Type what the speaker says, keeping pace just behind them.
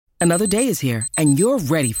Another day is here, and you're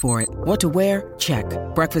ready for it. What to wear? Check.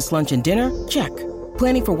 Breakfast, lunch, and dinner? Check.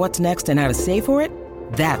 Planning for what's next and how to save for it?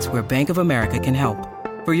 That's where Bank of America can help.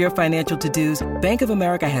 For your financial to-dos, Bank of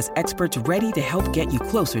America has experts ready to help get you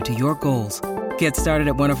closer to your goals. Get started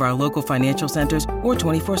at one of our local financial centers or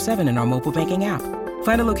 24/7 in our mobile banking app.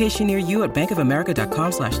 Find a location near you at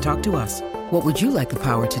bankofamerica.com/talktous. What would you like the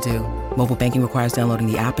power to do? Mobile banking requires downloading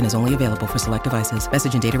the app and is only available for select devices.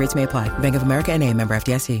 Message and data rates may apply. Bank of America N.A., member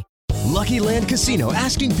FDIC. Lucky Land Casino,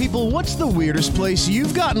 asking people, what's the weirdest place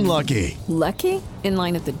you've gotten lucky? Lucky? In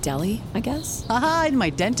line at the deli, I guess? Aha, in my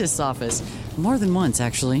dentist's office. More than once,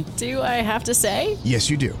 actually. Do I have to say? Yes,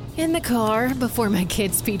 you do. In the car before my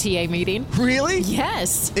kids' PTA meeting. Really?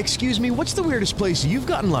 Yes. Excuse me, what's the weirdest place you've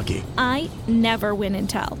gotten lucky? I never win and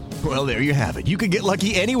tell. Well, there you have it. You can get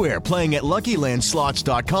lucky anywhere, playing at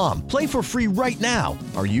LuckyLandSlots.com. Play for free right now.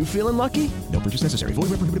 Are you feeling lucky? No purchase necessary. Void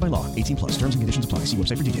where prohibited by law. 18+. Terms and conditions apply. See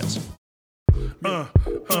website for details.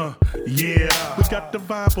 Yeah, we got the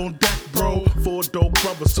vibe on deck, bro. Four dope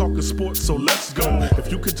brothers talking sports, so let's go.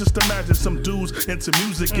 If you could just imagine some dudes into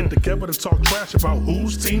music get together to talk trash about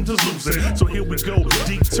whose teams is losing. So here we go.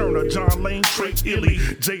 Deke Turner, John Lane, Trey Ely,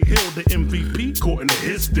 Jay Hill, the MVP, according to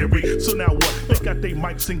his theory. So now what? They got their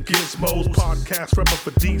mics and gizmos. Podcast rapper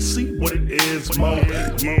for DC, what it is, Mo.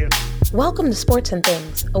 Yeah. Welcome to Sports and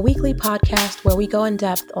Things, a weekly podcast where we go in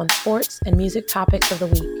depth on sports and music topics of the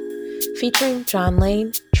week. Featuring John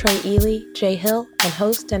Lane, Trey Ely, Jay Hill, and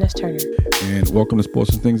host Dennis Turner. And welcome to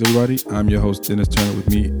Sports and Things, everybody. I'm your host, Dennis Turner. With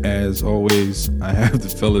me, as always, I have the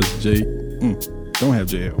fellas, Jay. Don't have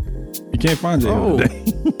Jay Hill. You can't find Jay Hill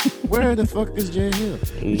today. Where the fuck is Jay Hill?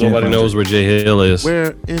 Nobody knows where Jay Hill is.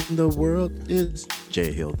 Where in the world is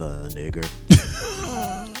Jay Hill, the nigger?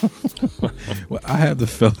 Well, I have the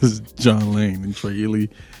fellas, John Lane and Trey Ely.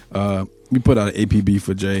 We put out an APB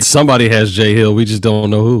for Jay. Somebody has Jay Hill. We just don't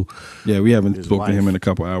know who. Yeah, we haven't spoken to him in a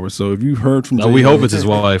couple hours. So if you heard from Jay we Hill, hope it's his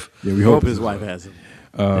wife. Yeah, we hope his wife has him.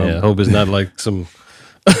 I hope it's not like some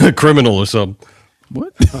criminal or something.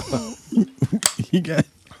 What? he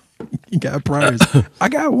got priors. I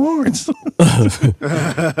got warrants. All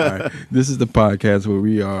right. This is the podcast where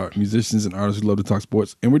we are musicians and artists who love to talk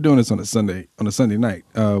sports, and we're doing this on a Sunday night.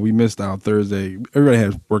 We missed our Thursday. Everybody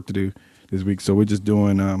has work to do this week, so we're just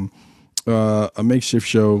doing a makeshift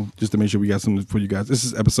show just to make sure we got something for you guys. This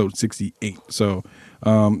is episode 68. So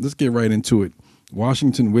let's get right into it.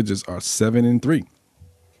 Washington Wizards are 7-3.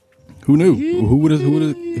 Who knew? Who would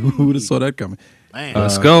have saw that coming?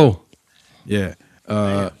 Let's go. Yeah.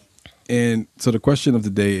 And so the question of the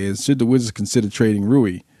day is, should the Wizards consider trading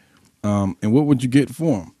Rui? And what would you get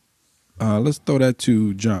for him? Let's throw that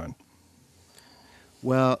to John.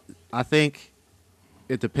 Well, I think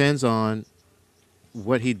it depends on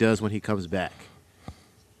what he does when he comes back.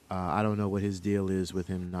 I don't know what his deal is with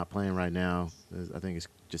him not playing right now. I think it's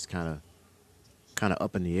just kind of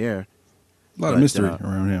up in the air. A lot of mystery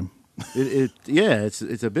around him.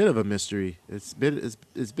 It's a bit of a mystery. It's been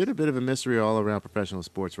a bit of a mystery all around professional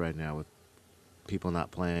sports right now, with people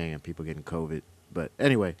not playing and people getting COVID. But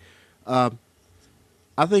anyway, I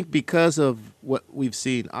think because of what we've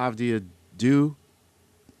seen Avdia do,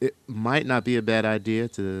 it might not be a bad idea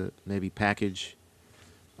to maybe package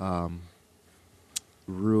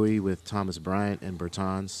Rui with Thomas Bryant and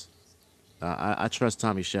Bertans. I trust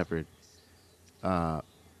Tommy Shepard.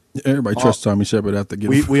 Everybody trusts Tommy Shepard after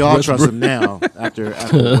getting. We all trust him now after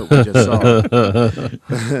what we just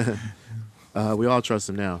saw. We all trust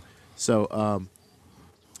him now. So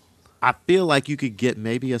I feel like you could get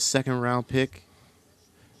maybe a second-round pick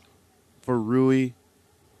for Rui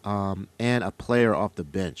and a player off the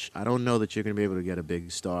bench. I don't know that you're going to be able to get a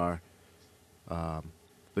big star,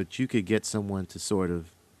 but you could get someone to sort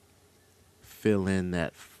of fill in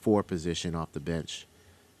that 4 position off the bench.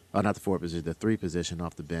 Not the 4 position, the 3 position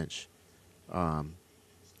off the bench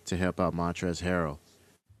to help out Montrezl Harrell.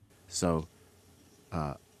 So,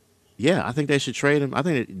 I think they should trade him. I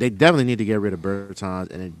think they definitely need to get rid of Bertans,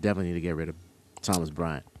 and they definitely need to get rid of Thomas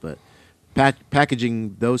Bryant. But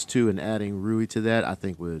packaging those 2 and adding Rui to that, I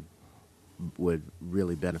think would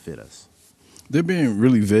really benefit us. They're being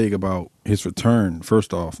really vague about his return.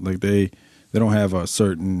 First off, like they don't have a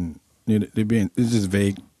certain. It's just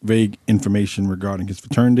vague information regarding his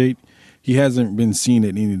return date. He hasn't been seen at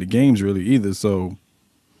any of the games really either. So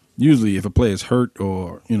usually if a player's hurt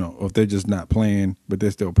or if they're just not playing but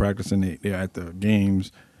they're still practicing, they're at the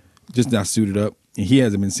games, just not suited up, and he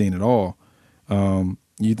hasn't been seen at all.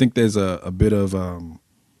 You think there's a bit of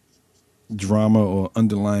drama or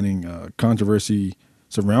underlining controversy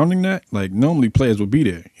surrounding that? Like normally players would be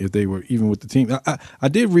there if they were even with the team. I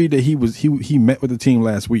did read that he met with the team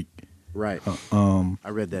last week. Right. I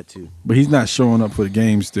read that too. But he's not showing up for the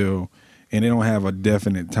game still, and they don't have a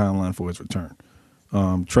definite timeline for his return.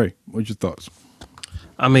 Trey, what's your thoughts?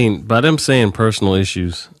 I mean, by them saying personal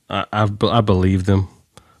issues, I believe them.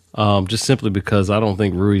 Just simply because I don't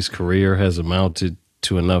think Rui's career has amounted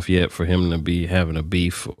to enough yet for him to be having a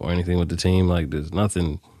beef or anything with the team. Like, there's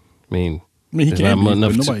nothing. I mean he can't beef, but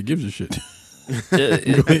nobody gives a shit. Go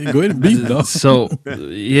ahead and beef, dog. So,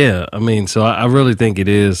 yeah, I mean, so I really think it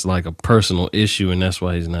is like a personal issue, and that's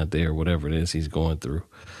why he's not there, whatever it is he's going through.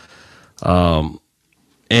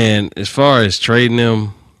 And as far as trading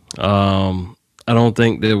him, I don't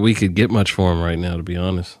think that we could get much for him right now, to be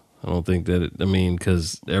honest. I don't think that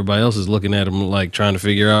because everybody else is looking at him like trying to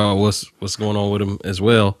figure out what's going on with him as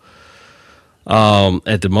well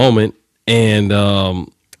at the moment. And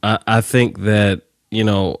I think that,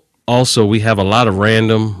 also we have a lot of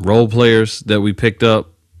random role players that we picked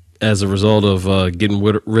up as a result of getting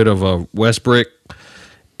rid of Westbrook.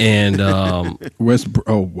 And Westbrook,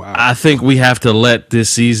 oh, wow. I think we have to let this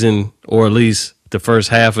season, or at least the first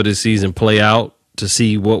half of this season, play out to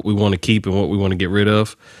see what we want to keep and what we want to get rid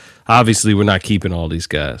of. Obviously, we're not keeping all these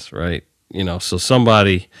guys, right? So some of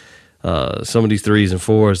these 3s and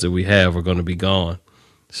 4s that we have are going to be gone.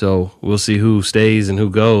 So we'll see who stays and who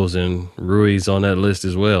goes, and Rui's on that list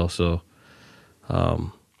as well. So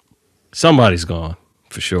somebody's gone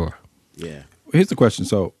for sure. Yeah. Here's the question.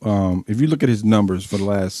 So if you look at his numbers for the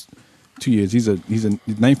last 2 years, he's a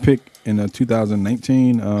ninth pick in the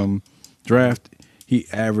 2019 draft. He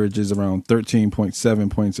averages around 13.7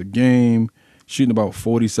 points a game, shooting about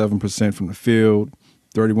 47% from the field,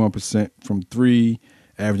 31% from three,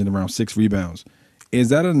 averaging around 6 rebounds. Is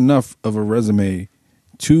that enough of a resume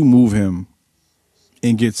to move him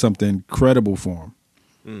and get something credible for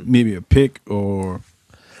him? Maybe a pick or...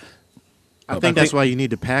 I think that's why you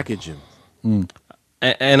need to package him.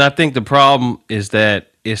 And I think the problem is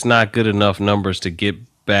that it's not good enough numbers to get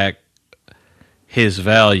back his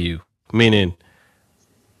value, meaning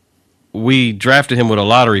we drafted him with a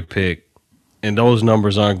lottery pick, and those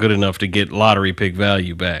numbers aren't good enough to get lottery pick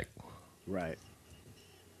value back. Right.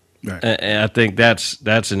 And I think that's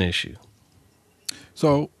an issue.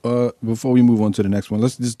 So before we move on to the next one,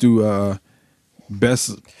 let's just do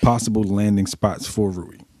best possible landing spots for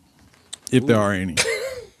Rui, if there are any.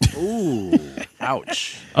 Ooh,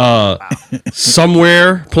 ouch.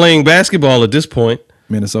 Somewhere playing basketball at this point.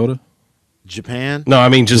 Minnesota? Japan? No, I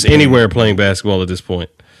mean just anywhere playing basketball at this point.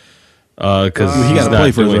 Because he got to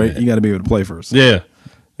play first, right? You got to be able to play first. Yeah.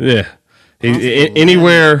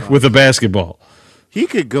 Anywhere with a basketball. He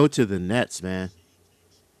could go to the Nets, man.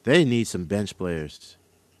 They need some bench players.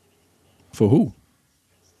 For who?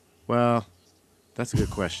 Well, that's a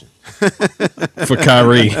good question. For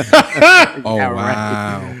Kyrie. Oh,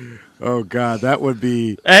 wow. Oh, God, that would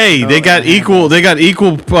be... Hey, they got equal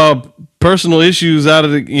personal issues out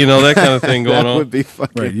of the, that kind of thing going on. That would be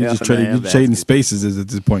fucking right. You're trading spaces at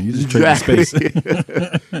this point. You're just trading space.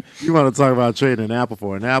 You want to talk about trading an apple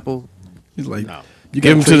for an apple? He's like, no. You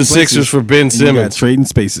give him to the Sixers for Ben Simmons. You got trading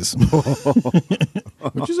spaces.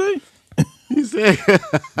 What'd you say? He said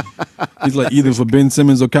he's like either for Ben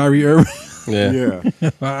Simmons or Kyrie Irving. Yeah.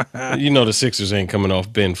 The Sixers ain't coming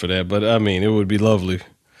off Ben for that, but I mean, it would be lovely.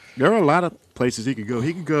 There are a lot of places he could go.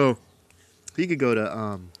 He could go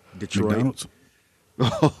to Detroit. McDonald's.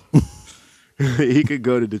 He could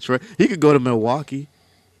go to Detroit. He could go to Milwaukee.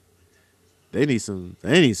 They need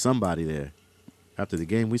somebody there. After the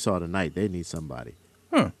game we saw tonight, they need somebody.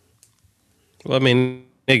 Huh. Well, I mean,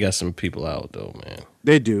 they got some people out though, man.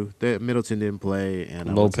 They do. Middleton didn't play,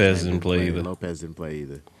 and Lopez didn't play either. Lopez didn't play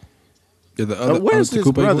either. Yeah, the other, where's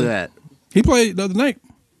his brother at? He played the other night.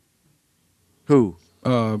 Who?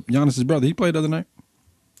 Giannis's brother. He played the other night.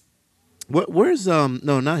 Where's no,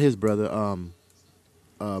 not his brother.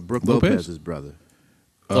 Brooke Lopez's brother.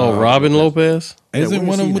 Robin Lopez. Isn't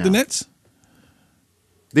one of them with the Nets?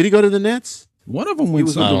 Did he go to the Nets? One of them went. He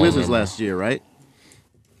was with the Wizards last year, right?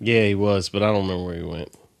 Yeah, he was, but I don't remember where he went.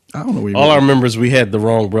 I don't know where he All went. I remember is we had the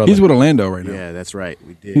wrong brother. He's with Orlando right now. Yeah, that's right.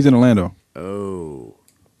 We did. He's in Orlando. Oh,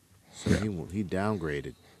 so he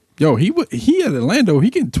downgraded. Yo, he at Orlando. He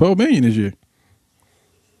getting $12 million this year.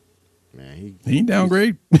 Man, he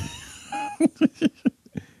downgrade.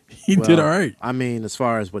 He did all right. I mean, as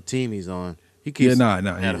far as what team he's on, he keeps had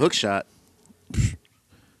a hook shot.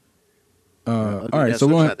 All right, so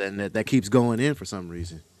that keeps going in for some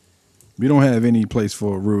reason. We don't have any place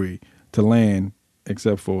for Rui to land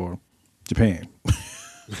except for Japan.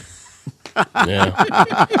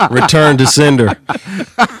 Yeah. Return to sender.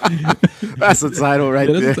 That's the title right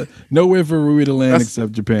there. Nowhere for Rui to land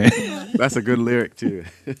except Japan. That's a good lyric too.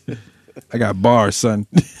 I got bars, son.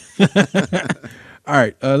 All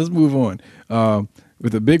right, let's move on.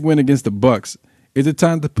 With a big win against the Bucks, is it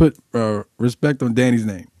time to put respect on Danny's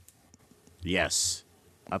name? Yes,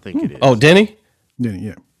 I think it is. Oh, Denny? Danny,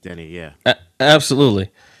 yeah. Denny, yeah. Absolutely.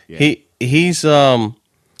 Yeah. He's solid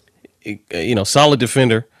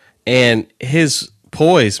defender, and his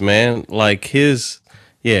poise, man, like he's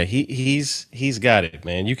got it,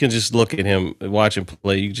 man. You can just look at him, watch him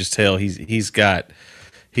play. You can just tell he's got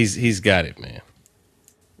it, man.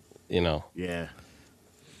 You know. Yeah.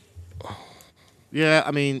 Yeah,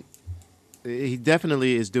 I mean, he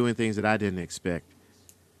definitely is doing things that I didn't expect.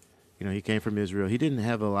 You know, he came from Israel. He didn't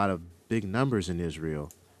have a lot of big numbers in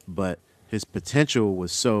Israel, but his potential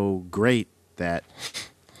was so great that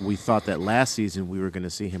we thought that last season we were going to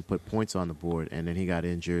see him put points on the board, and then he got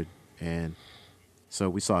injured, and so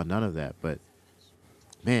we saw none of that. But,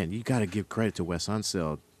 man, you got to give credit to Wes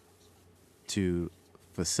Unseld to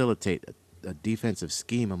facilitate a defensive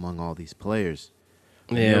scheme among all these players.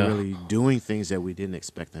 Yeah, they're really doing things that we didn't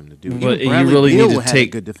expect them to do. But Even you Bradley really Beal need to had take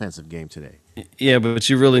a good defensive game today. Yeah, but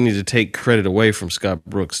you really need to take credit away from Scott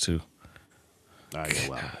Brooks too.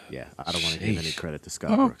 Well, yeah, I don't want to give any credit to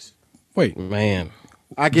Scott Brooks. Wait, man,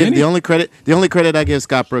 I give the only credit I give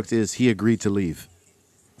Scott Brooks is he agreed to leave.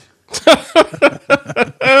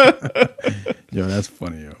 Yo, that's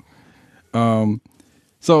funny, yo.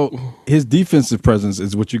 So his defensive presence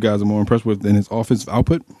is what you guys are more impressed with than his offensive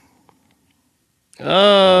output?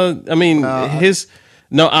 I mean,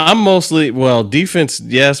 I'm mostly defense,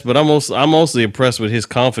 yes, but I'm mostly impressed with his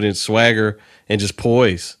confidence, swagger, and just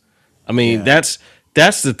poise. I mean, that's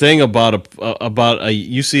the thing about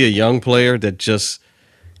you see a young player that just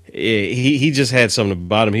he just had something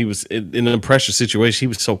about him. He was in an pressure situation. He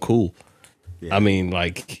was so cool. Yeah. I mean,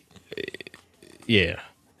 like, yeah,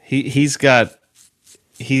 he's got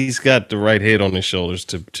the right head on his shoulders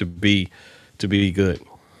to be good.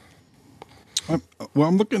 Well,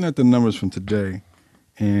 I'm looking at the numbers from today,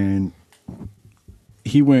 and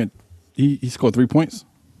he scored 3 points,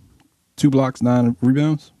 2 blocks, 9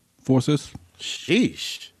 rebounds, 4 assists.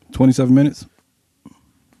 Sheesh. 27 minutes.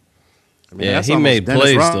 I mean, yeah, he made Dennis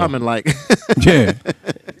plays Rodman, like yeah,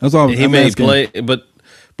 that's all. He made play, but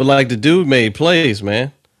like the dude made plays,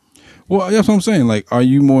 man. Well, that's what I'm saying. Like, are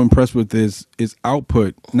you more impressed with his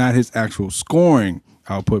output, not his actual scoring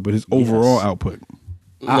output, but his overall output?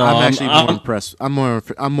 I'm actually more impressed. I'm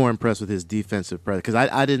more impressed with his defensive presence because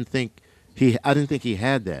I didn't think he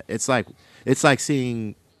had that. It's like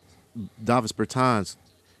seeing Davis Bertans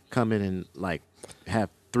come in and like have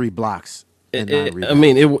 3 blocks. And 9 rebounds. I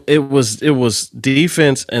mean, it was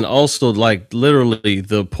defense and also like literally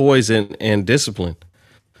the poise and discipline.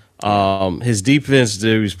 His defense that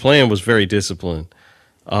he was playing was very disciplined.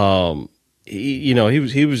 He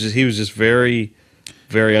was just very,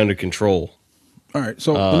 very under control. All right,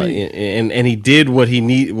 so and he did what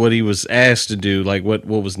he was asked to do, like what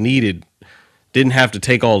was needed. Didn't have to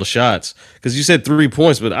take all the shots because you said 3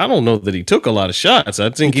 points, but I don't know that he took a lot of shots. I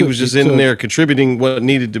think he was just in there contributing what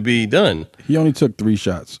needed to be done. He only took 3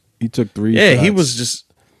 shots. He took 3. Yeah, shots. He was just.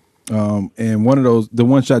 And one of those, the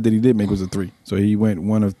one shot that he did make was a 3. So he went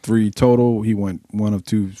 1 of 3 total. He went 1 of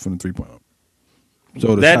 2 from the 3-point line.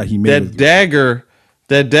 So the shot he made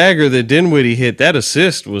that dagger that Dinwiddie hit, that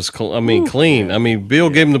assist was, clean. Yeah. I mean, Bill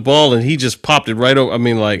gave him the ball and he just popped it right over. I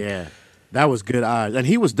mean, like, yeah, that was good eyes, and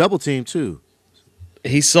he was double teamed too.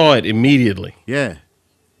 He saw it immediately. Yeah,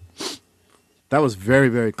 that was very,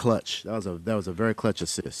 very clutch. That was a very clutch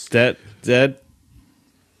assist. That.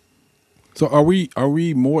 So are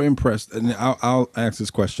we more impressed? And I'll ask this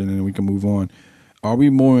question and then we can move on. Are we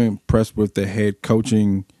more impressed with the head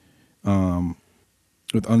coaching,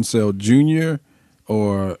 with Unseld Jr.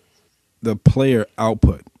 or the player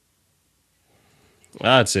output?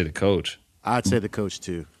 I'd say the coach. I'd say the coach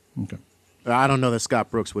too. Okay. I don't know that Scott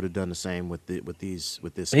Brooks would have done the same with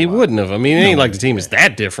this. He wouldn't have. I mean, it ain't like the team is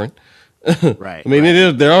that different. Right. I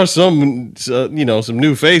mean, there are some, some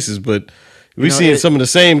new faces, but we've seen some of the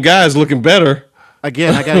same guys looking better.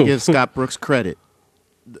 Again, I got to give Scott Brooks credit.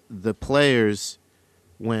 The players,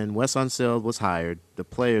 when Wes Unseld was hired, the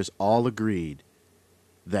players all agreed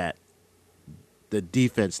that the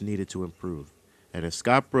defense needed to improve. And if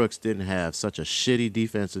Scott Brooks didn't have such a shitty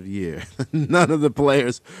defensive year, none of the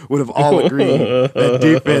players would have all agreed that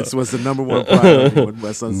defense was the number 1 priority when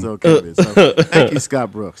Wes Unseld came in. So thank you,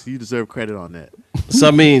 Scott Brooks. You deserve credit on that. So,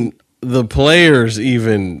 I mean, the players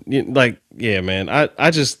even, yeah, man, I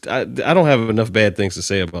don't have enough bad things to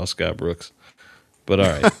say about Scott Brooks. But all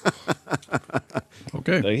right.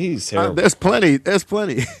 Okay. Like, he's terrible. There's plenty.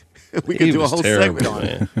 We can do a whole segment on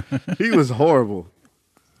it. He was horrible.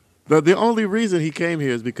 The only reason he came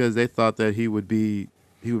here is because they thought that he would be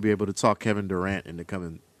able to talk Kevin Durant into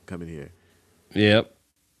coming here. Yep.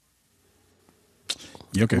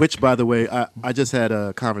 Okay. Which, by the way, I just had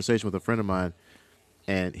a conversation with a friend of mine,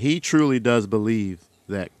 and he truly does believe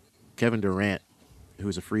that Kevin Durant,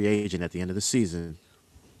 who's a free agent at the end of the season,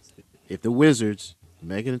 if the Wizards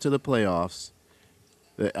make it into the playoffs,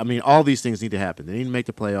 I mean, all these things need to happen. They need to make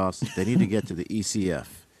the playoffs. They need to get to the ECF.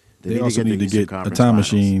 They also need to Eastern get a Conference time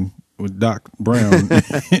Finals. machine with Doc Brown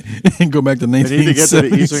and go back to 1970s. They need to get to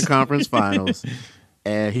the Eastern Conference Finals,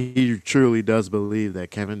 and he truly does believe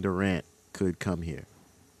that Kevin Durant could come here.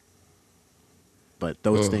 But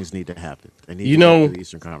those things need to happen. They need to get to the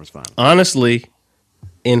Eastern Conference Finals. Honestly,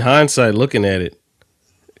 in hindsight, looking at it,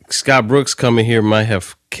 Scott Brooks coming here might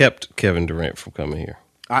have kept Kevin Durant from coming here.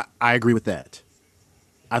 I agree with that.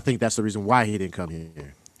 I think that's the reason why he didn't come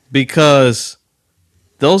here. Because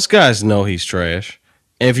those guys know he's trash.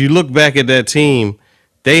 And if you look back at that team,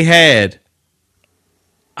 they had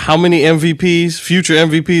how many MVPs, future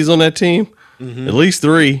MVPs on that team? Mm-hmm. At least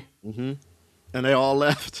 3. Mm-hmm. And they all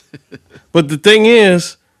left. But the thing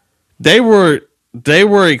is, they were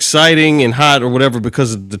exciting and hot or whatever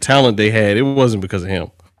because of the talent they had. It wasn't because of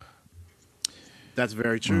him. That's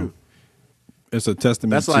very true. It's a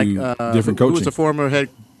testament That's like to different coaching. Who was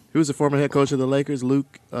the former head coach of the Lakers?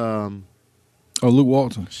 Luke. Luke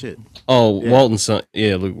Walton. Shit. Oh, yeah. Walton's son.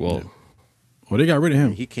 Yeah, Luke Walton. Yeah. Well, they got rid of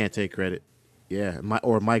him. He can't take credit. Yeah,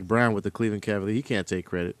 or Mike Brown with the Cleveland Cavaliers. He can't take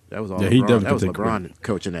credit. That was all. Yeah, LeBron. he definitely that was take LeBron credit.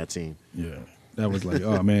 coaching that team. Yeah, that was like,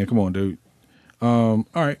 oh man, come on, dude. All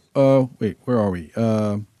right. Wait, where are we?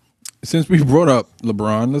 Since we brought up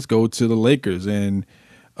LeBron, let's go to the Lakers. And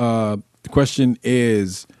the question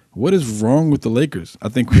is, what is wrong with the Lakers? I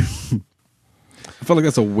think I feel like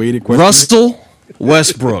that's a weighted question. Russell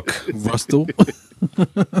Westbrook. Russell.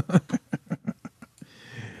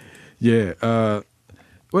 Yeah.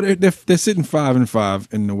 Well, they're sitting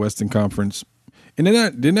 5-5 in the Western Conference, and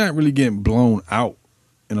they're not really getting blown out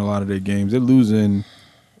in a lot of their games. They're losing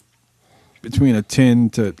between a 7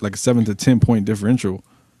 to 10 point differential.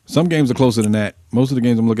 Some games are closer than that. Most of the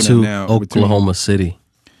games I'm looking at now, Oklahoma City.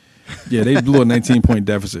 Yeah, they blew a 19 point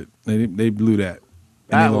deficit. They blew that,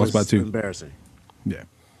 and they lost by 2. Embarrassing. Yeah.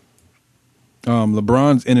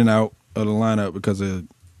 LeBron's in and out of the lineup because of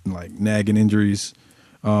like nagging injuries.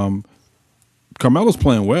 Carmelo's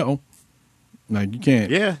playing well. Like you can't.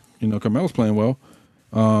 Yeah. Carmelo's playing well.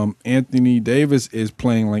 Anthony Davis is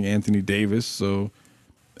playing like Anthony Davis. So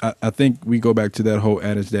I think we go back to that whole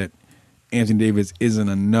adage that Anthony Davis isn't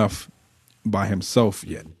enough by himself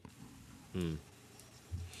yet.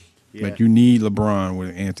 Yeah. Like you need LeBron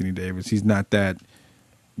with Anthony Davis. He's not that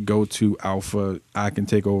go-to alpha. I can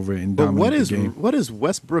take over and dominate the game. What is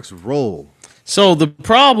Westbrook's role? So the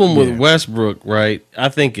problem with Westbrook, right, I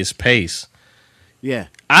think is pace. Yeah.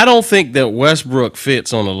 I don't think that Westbrook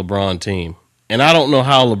fits on a LeBron team. And I don't know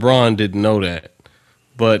how LeBron didn't know that.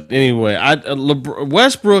 But anyway,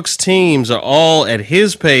 Westbrook's teams are all at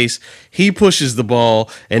his pace. He pushes the ball,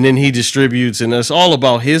 and then he distributes, and it's all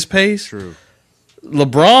about his pace. True.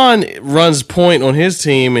 LeBron runs point on his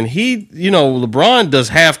team, and LeBron does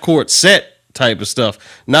half-court set type of stuff.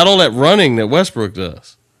 Not all that running that Westbrook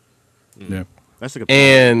does. Yeah. That's a good point.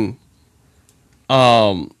 And,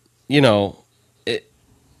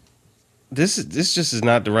 this just is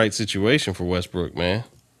not the right situation for Westbrook, man.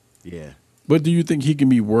 Yeah. But do you think he can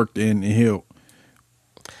be worked in and he'll?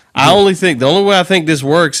 The only way I think this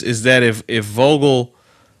works is that if Vogel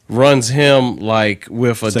runs him like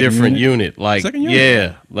with a different unit, like Second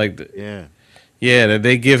unit. that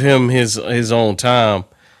they give him his own time,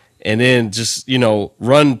 and then just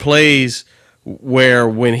run plays where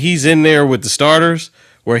when he's in there with the starters,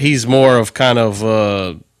 where he's more of kind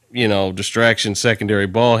of distraction secondary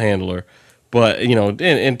ball handler, but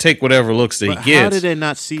and take whatever looks that he gets. How did they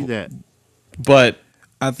not see that? But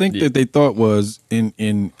I think that they thought was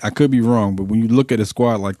in I could be wrong, but when you look at a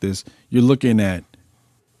squad like this, you're looking at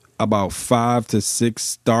about 5 to 6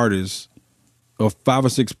 starters or 5 or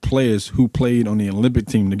 6 players who played on the Olympic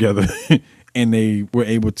team together, and they were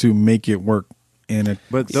able to make it work.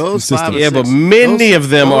 But those system. 5 or 6, but many of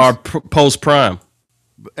them are post prime.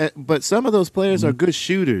 But some of those players are good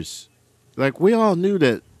shooters. Like we all know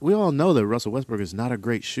that Russell Westbrook is not a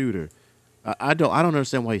great shooter. I don't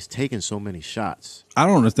understand why he's taking so many shots. I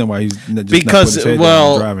don't understand why he's just because not putting his head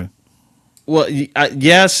down and driving. Well,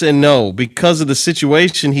 yes and no, because of the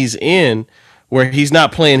situation he's in, where he's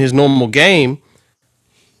not playing his normal game.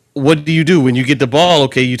 What do you do when you get the ball?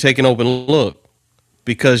 Okay, you take an open look.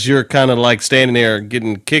 because you're kind of like standing there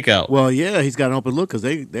getting kick out. Well, yeah, he's got an open look because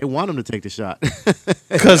they want him to take the shot.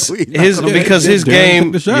 Because his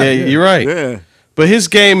game, you're right. Yeah. But his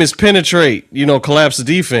game is penetrate, collapse the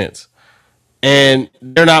defense, and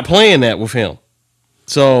they're not playing that with him.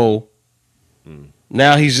 So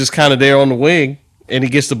now he's just kind of there on the wing, and he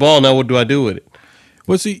gets the ball. Now what do I do with it?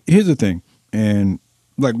 Well, see, here's the thing, and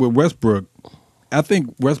like with Westbrook, I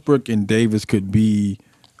think Westbrook and Davis could be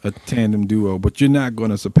a tandem duo, but you're not going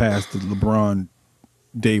to surpass the LeBron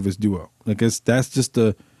Davis duo. Like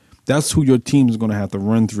that's who your team is going to have to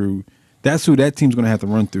run through. That's who that team's going to have to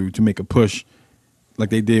run through to make a push, like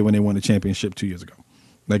they did when they won the championship 2 years ago.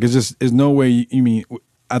 Like there's no way.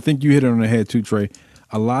 I think you hit it on the head too, Trey.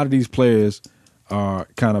 A lot of these players are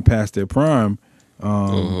kind of past their prime,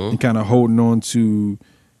 and kind of holding on to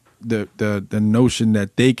the notion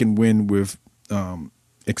that they can win with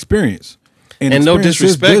experience. And no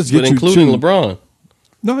disrespect, but including LeBron.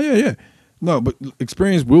 No, yeah. No, but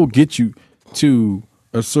experience will get you to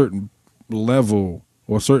a certain level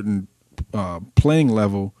or a certain playing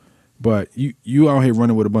level, but you out here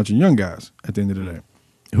running with a bunch of young guys at the end of the day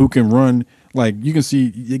who can run. Like you can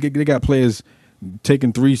see they got players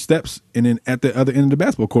taking 3 steps and then at the other end of the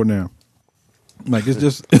basketball court now. Like it's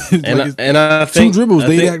just I think 2 dribbles,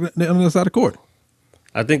 they're on the other side of the court.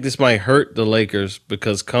 I think this might hurt the Lakers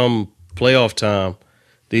because come playoff time,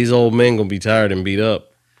 these old men gonna be tired and beat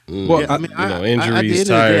up. Well, injuries,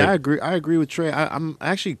 tired. I agree with Trey. I'm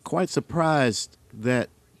actually quite surprised that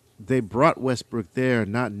they brought Westbrook there,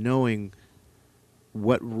 not knowing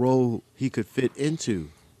what role he could fit into.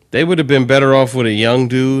 They would have been better off with a young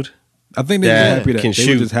dude. I think they're happy that they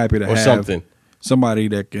were just happy to have something. Somebody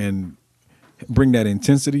that can bring that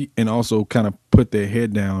intensity and also kind of put their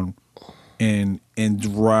head down and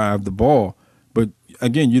drive the ball. But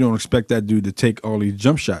again, you don't expect that dude to take all these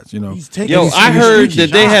jump shots, I heard that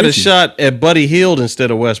they had a shot at Buddy Hield instead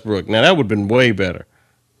of Westbrook. Now that would have been way better.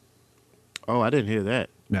 Oh, I didn't hear that.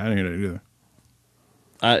 No, I didn't hear that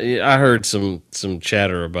either. I heard some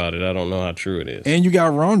chatter about it. I don't know how true it is. And you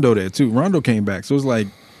got Rondo there too. Rondo came back, so it's like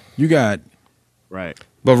you got right.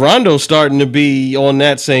 But Rondo's starting to be on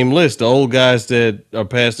that same list. The old guys that are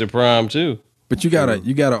past their prime too. But you gotta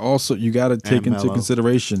take into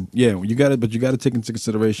consideration. Yeah, you gotta take into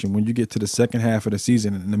consideration when you get to the second half of the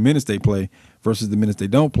season and the minutes they play versus the minutes they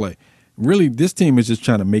don't play. Really, this team is just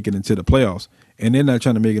trying to make it into the playoffs, and they're not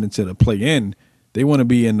trying to make it into the play-in. They want to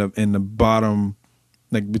be in the bottom,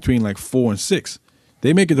 like between like 4 and 6.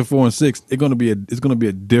 They make it to 4 and 6. It's gonna be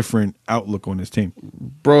a different outlook on this team.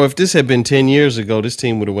 Bro, if this had been 10 years ago, this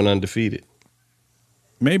team would have went undefeated.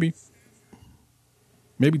 Maybe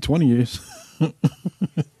 20 years.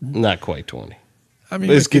 Not quite 20. I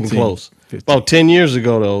mean, it's getting 15, close. 15. About 10 years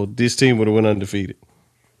ago, though, this team would have went undefeated.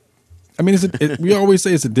 I mean, we always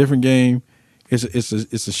say it's a different game. It's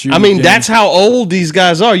a shooting. I mean, game. that's how old these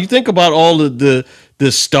guys are. You think about all the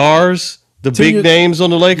stars, the big names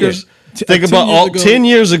on the Lakers. Yeah. Think about 10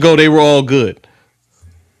 years ago, they were all good.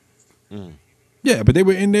 Yeah, but they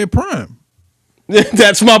were in their prime.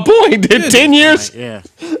 That's my point. 10 years. Yeah.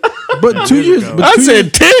 But 2 years. I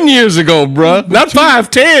said 10 years ago, bro. Not 5,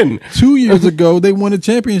 10. 2 years ago, they won a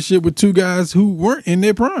championship with 2 guys who weren't in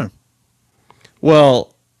their prime.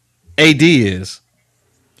 Well, AD is.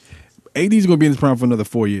 AD's going to be in his prime for another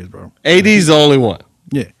 4 years, bro. AD's the only one.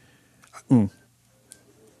 Yeah.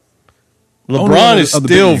 LeBron is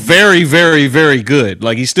still very, very, very good.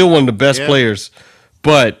 Like, he's still one of the best players.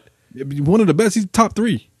 But one of the best. He's top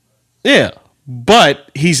 3. Yeah. But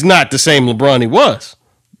he's not the same LeBron he was.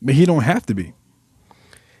 But he don't have to be.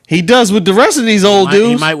 He does with the rest of these old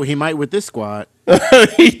dudes. He might with this squad.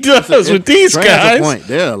 He does with these Trey guys. has a point.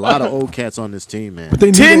 There are a lot of old cats on this team, man.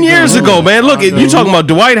 10 years ago, man. Look, you talking about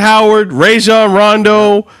Dwight Howard, Rajon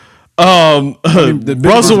Rondo,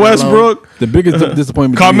 Russell Westbrook, the biggest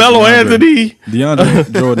disappointment. Carmelo Anthony,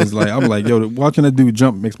 DeAndre Jordan is like, I'm like, yo, watching that dude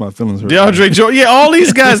jump makes my feelings hurt. DeAndre Jordan, yeah, all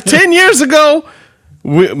these guys 10 years ago,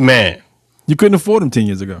 man, you couldn't afford them 10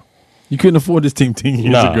 years ago. You couldn't afford this team 10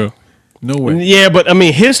 years ago. No way. Yeah, but I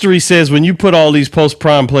mean, history says when you put all these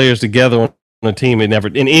post-prime players together on a team, it never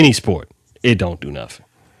in any sport, it don't do nothing.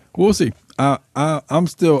 We'll see. I'm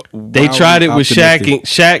still. They tried it with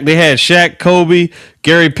Shaq. They had Shaq, Kobe,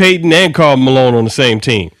 Gary Payton, and Karl Malone on the same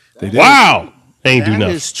team. They did. Wow, they ain't do nothing.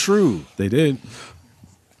 That is true. They did.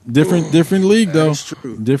 Different league though. That's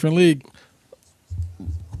true. Different league.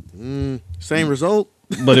 Same result.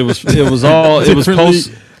 But it was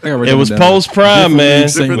post prime, man.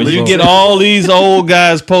 When you get all these old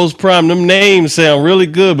guys post prime, them names sound really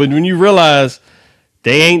good, but when you realize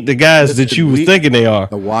they ain't the guys that you was thinking they are.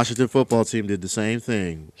 The Washington football team did the same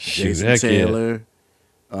thing. Shoot, Jason Taylor,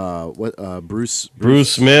 Bruce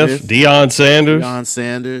Smith, Deion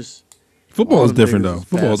Sanders. Football is different though.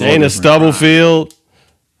 Football is Dana Stubblefield.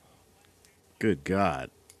 Good God.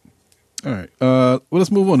 All right. Well,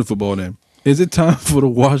 let's move on to football then. Is it time for the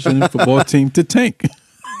Washington football team to tank?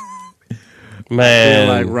 Man,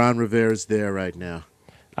 I feel like Ron Rivera's there right now.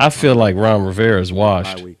 I feel like Ron Rivera's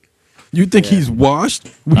washed. You think he's washed?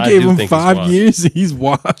 We gave him 5 years. He's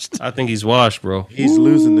washed. I think he's washed, bro. He's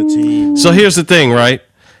losing the team. So here's the thing, right?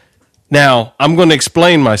 Now I'm going to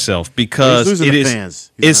explain myself because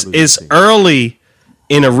it's early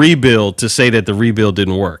in a rebuild to say that the rebuild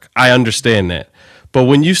didn't work. I understand that. But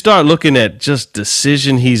when you start looking at just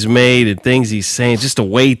decision he's made and things he's saying, just the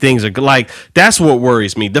way things are like, that's what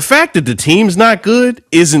worries me. The fact that the team's not good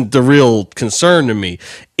isn't the real concern to me.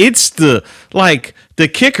 It's the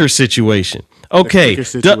kicker situation. Okay,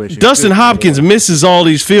 Dustin Hopkins misses all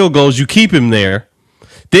these field goals. You keep him there.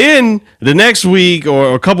 Then the next week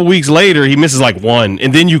or a couple weeks later, he misses like one,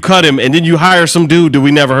 and then you cut him, and then you hire some dude that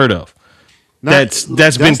we never heard of. That's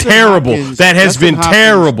been terrible. That has been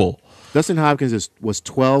terrible. Dustin Hopkins was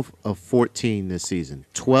 12 of 14 this season.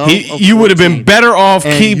 You would have been better off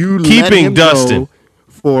keeping Dustin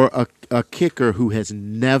for a kicker who has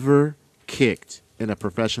never kicked in a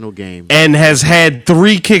professional game and has had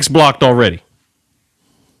 3 kicks blocked already.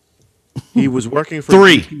 He was working for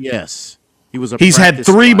 3. Yes, he's had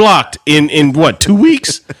 3 blocked in what, 2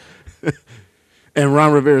 weeks? And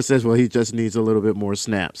Ron Rivera says, well, he just needs a little bit more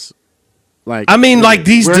snaps.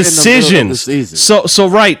 These decisions.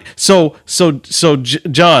 So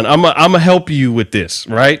John, I'm gonna help you with this,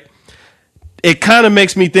 right? It kind of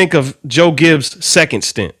makes me think of Joe Gibbs' second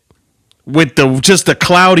stint with the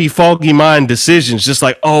cloudy, foggy mind decisions, just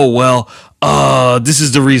like, oh well, this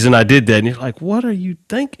is the reason I did that, and you're like, what are you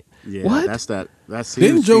thinking? Yeah, what? That's.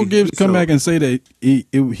 Didn't Joe Gibbs come back and say that he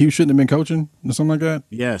shouldn't have been coaching or something like that?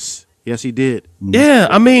 Yes, he did. Yeah,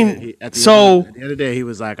 I mean, at the end of the day, he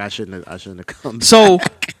was like, I shouldn't have come back. So,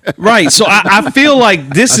 right. So I feel like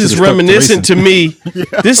this is reminiscent to me. Yeah.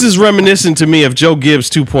 This is reminiscent to me of Joe Gibbs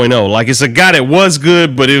 2.0. Like, it's a guy that was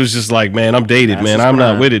good, but it was just like, man, I'm dated, man. I'm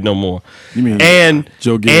not with it no more. You mean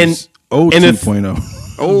Joe and Gibbs 2.0?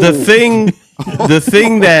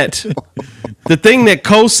 The thing that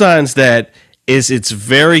co-signs that is it's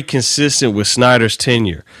very consistent with Snyder's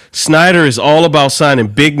tenure. Snyder is all about signing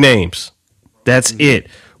big names. That's it.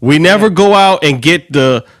 We never go out and get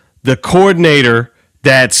the coordinator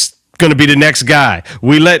that's going to be the next guy.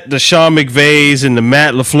 We let the Sean McVays and the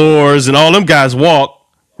Matt LaFleurs and all them guys walk,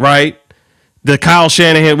 right? The Kyle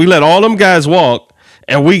Shanahan, we let all them guys walk,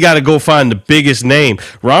 and we got to go find the biggest name.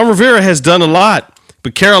 Ron Rivera has done a lot,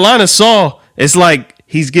 but Carolina saw it's like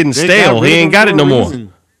he's getting stale. He ain't got it no more.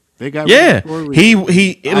 He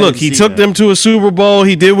took them to a Super Bowl.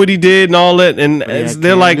 He did what he did and all that, and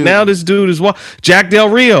they're like, now this dude is Jack Del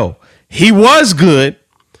Rio. He was good,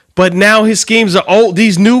 but now his schemes are old.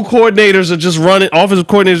 These new coordinators are just offensive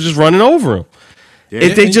coordinators just running over him. Yeah.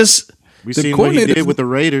 We seen what he did with the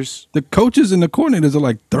Raiders. The coaches and the coordinators are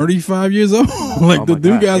like 35 years old. The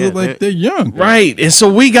new guys are like they're young. Right. And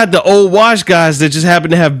so we got the old wash guys that just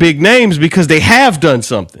happen to have big names because they have done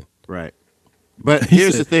something. Right. But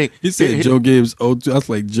here's the thing. He said Joe Gibbs 02. I was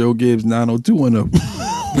like Joe Gibbs 90210.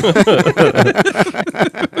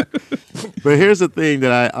 But here's the thing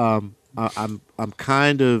that I'm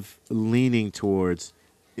kind of leaning towards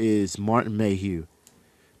is Martin Mayhew,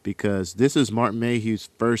 because this is Martin Mayhew's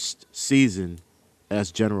first season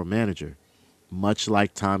as general manager, much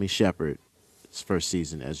like Tommy Shepard's first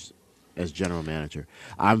season as general manager.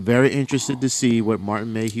 I'm very interested to see what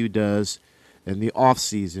Martin Mayhew does in the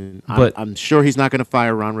offseason. I'm sure he's not going to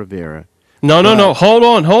fire Ron Rivera. No. Hold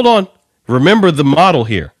on. Remember the model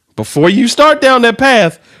here. Before you start down that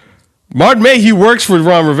path, Martin Mayhew works for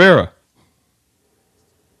Ron Rivera.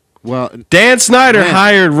 Well, Dan Snyder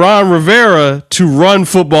hired Ron Rivera to run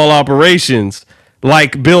football operations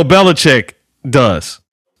like Bill Belichick does.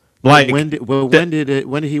 Like when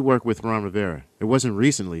did he work with Ron Rivera? It wasn't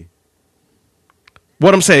recently.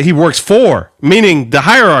 What I'm saying, he works for, meaning the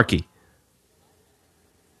hierarchy.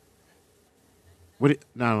 I'm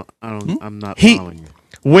not following you.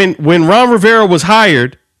 When Ron Rivera was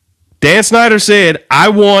hired, Dan Snyder said, "I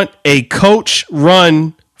want a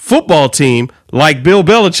coach-run football team like Bill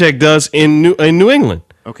Belichick does in New England."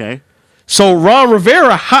 Okay. So Ron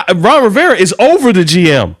Rivera is over the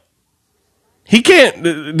GM. He can't.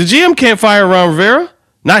 The GM can't fire Ron Rivera.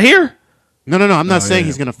 Not here. No. I'm not saying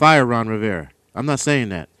he's going to fire Ron Rivera. I'm not saying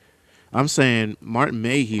that. I'm saying Martin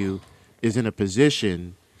Mayhew is in a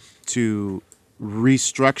position to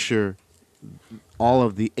restructure all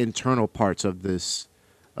of the internal parts of this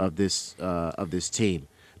team.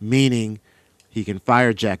 meaning he can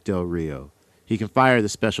fire Jack Del Rio. He can fire the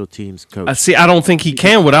special teams coach. I don't think he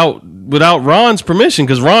can without Ron's permission,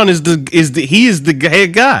 because Ron is the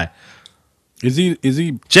head guy. Is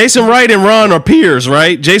he? Jason Wright and Ron are peers,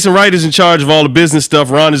 right? Jason Wright is in charge of all the business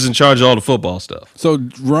stuff. Ron is in charge of all the football stuff. So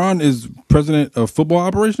Ron is president of football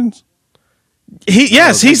operations?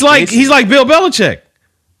 He's like Bill Belichick.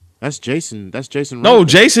 That's Jason. That's Jason. No,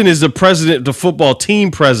 Jason is the president, the football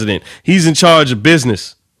team president. He's in charge of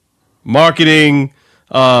business, marketing,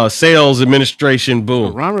 sales, administration.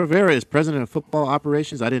 Boom. Ron Rivera is president of football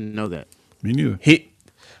operations. I didn't know that. Me neither.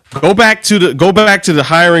 Go back to the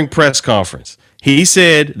hiring press conference. He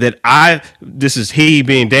said that this is he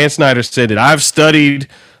being Dan Snyder, said that I've studied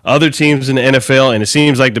other teams in the NFL, and it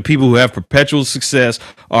seems like the people who have perpetual success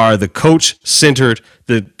are the coach-centered,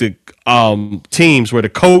 the teams where the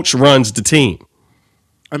coach runs the team.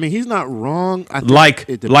 I mean, he's not wrong. I think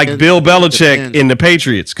like Bill Belichick in the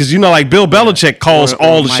Patriots, because like Bill Belichick calls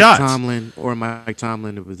all the shots. Mike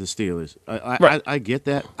Tomlin with the Steelers. I get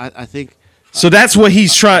that. I think. So that's what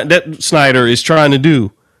that Snyder is trying to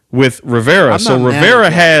do with Rivera. So Rivera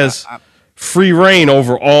has free reign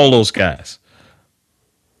over all those guys.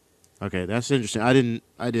 Okay, that's interesting.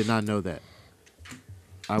 I did not know that.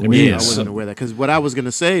 I wasn't aware of that, because what I was going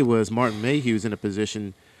to say was Martin Mayhew's in a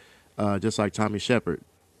position just like Tommy Shepard,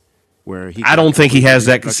 where he. I don't think he has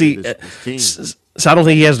that. See, so I don't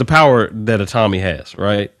think he has the power that a Tommy has.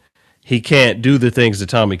 Right? He can't do the things that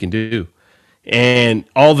Tommy can do. And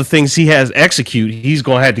all the things he has execute, he's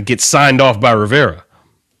going to have to get signed off by Rivera.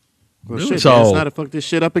 Well, shit, so it's not to fuck this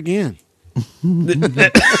shit up again.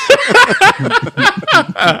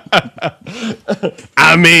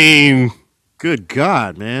 I mean, good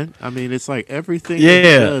God, man. I mean, it's like everything he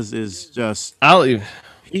does is just.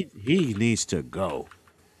 He needs to go.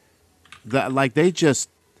 The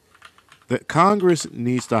Congress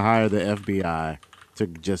needs to hire the FBI to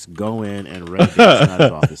just go in and raid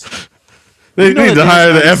the office. They need to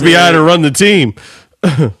hire the FBI to run the team.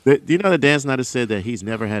 Do you know that Dan Snyder said that he's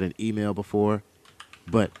never had an email before,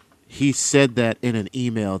 but he said that in an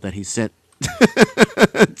email that he sent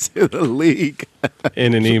to the league.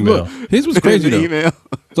 In an email. Look, here's what's crazy though.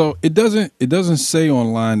 So it doesn't say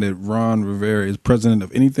online that Ron Rivera is president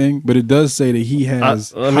of anything, but it does say that he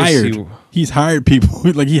has hired. He's hired people.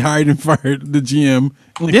 Like he hired and fired the GM.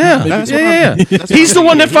 Like, yeah. He's the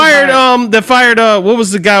one that fired. What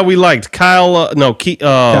was the guy we liked? Kyle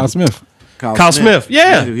Smith. Kyle Smith.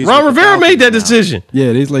 Yeah, Ron Rivera made that decision.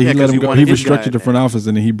 Yeah, he let him go. He restructured the front office,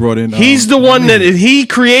 and then he brought in. He's the one that he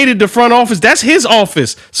created the front office. That's his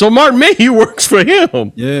office. So Martin Mayhew works for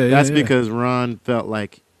him. That's because Ron felt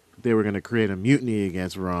like they were going to create a mutiny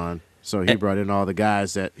against Ron, so he brought in all the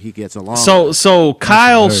guys that he gets along with. So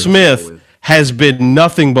Kyle Smith has been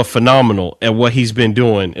nothing but phenomenal at what he's been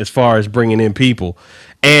doing as far as bringing in people.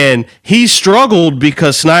 And he struggled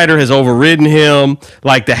because Snyder has overridden him.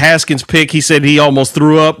 Like the Haskins pick, he said he almost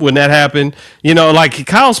threw up when that happened. Like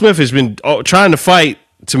Kyle Smith has been trying to fight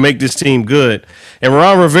to make this team good. And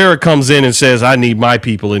Ron Rivera comes in and says, I need my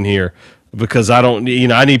people in here because I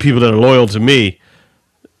need people that are loyal to me.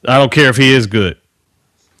 I don't care if he is good.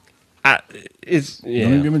 Don't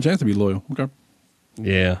even give him a chance to be loyal. Okay.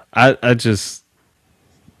 Yeah. I just.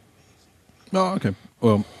 Oh, okay.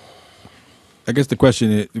 Well, I guess the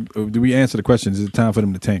question is, do we answer the question, is it time for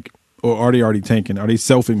them to tank? Or are they already tanking? Are they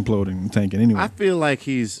self-imploding and tanking anyway? I feel like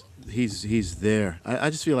he's there. I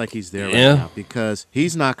just feel like he's there right now because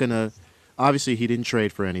he's not going to – obviously, he didn't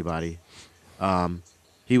trade for anybody.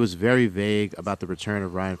 He was very vague about the return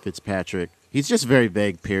of Ryan Fitzpatrick. He's just very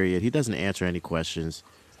vague, period. He doesn't answer any questions.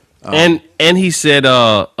 And he said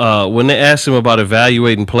when they asked him about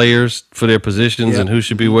evaluating players for their positions and who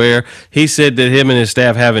should be where, he said that him and his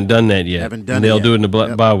staff haven't done that yet. And they'll do it in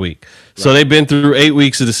the bye week. Right. So they've been through 8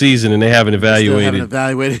 weeks of the season and they haven't evaluated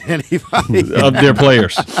anybody of their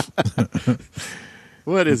players.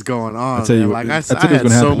 What is going on? I tell you, man? I had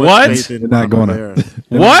so much faith in not going to.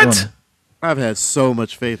 What? I've had so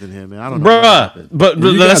much faith in him, man. I don't know. Bruh, but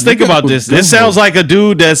let's think about this. This sounds like a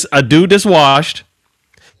dude that's washed.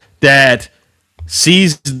 That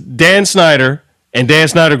sees Dan Snyder, and Dan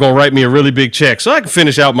Snyder going to write me a really big check so I can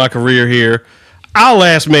finish out my career here. I'll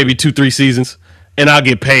last maybe 2-3 seasons, and I'll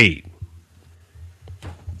get paid.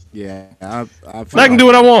 Yeah. I can do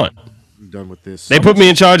what I want. I'm done with this. They put me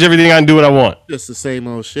in charge of everything. I can do what I want. Just the same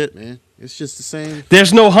old shit, man. It's just the same.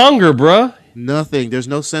 There's no hunger, bruh. Nothing. There's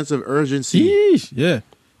no sense of urgency. Yeesh. Yeah.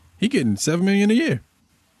 He getting $7 million a year.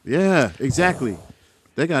 Yeah, exactly.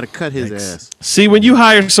 They got to cut his ass. See, when you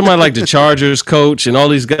hire somebody like the Chargers coach and all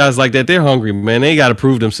these guys like that, they're hungry, man. They got to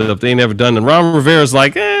prove themselves. They ain't never done it. Ron Rivera's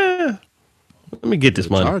like, let me get this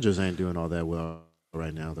The money. Chargers ain't doing all that well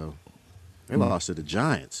right now, though. They lost to the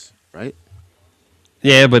Giants, right?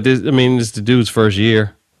 Yeah, but this the dude's first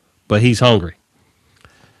year, but he's hungry.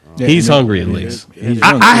 Yeah, He's and hungry at then- least. he's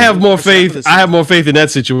I young, I too. have more faith. I have more faith in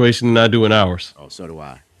that situation than I do in ours. Oh, so do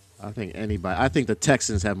I. I think the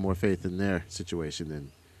Texans have more faith in their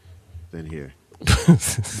situation than here.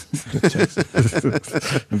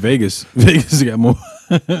 Vegas got more.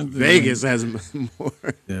 Vegas has more.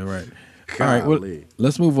 Yeah, right. All right, well, Golly.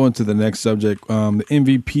 let's move on to the next subject. The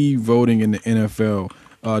MVP voting in the NFL.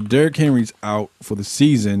 Derrick Henry's out for the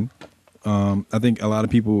season. I think a lot of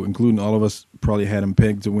people, including all of us, probably had him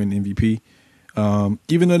pegged to win MVP.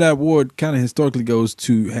 Even though that award kind of historically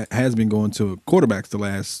has been going to quarterbacks the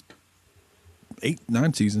last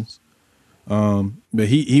 8-9 seasons. But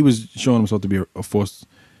he was showing himself to be a force,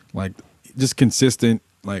 like just consistent,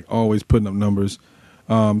 like always putting up numbers.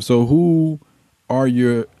 So who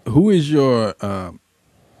is your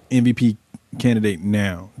MVP candidate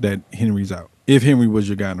now that Henry's out? If Henry was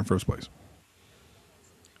your guy in the first place.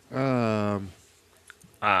 I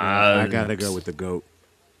gotta go with the GOAT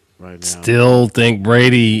right now. Still think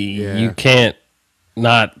Brady. Yeah. You can't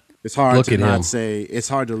not. It's hard look to at not him. say. It's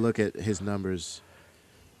hard to look at his numbers.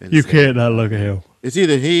 And You say- can't not look at him. It's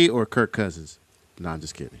either he or Kirk Cousins. No, I'm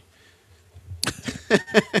just kidding.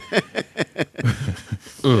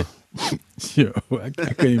 Yo, I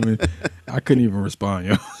couldn't even respond.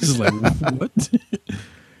 Yo, just like what?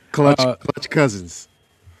 Clutch Cousins.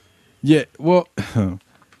 Yeah, well,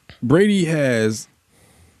 Brady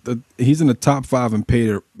he's in the top 5 in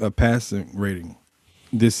passing rating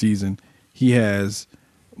this season. He has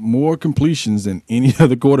more completions than any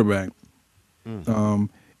other quarterback, and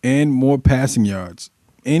more passing yards.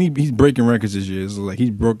 And he's breaking records this year. It's like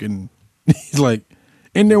he's broken. He's like,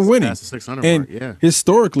 and they're winning. Past the 600 And mark, yeah.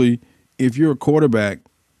 historically, if you're a quarterback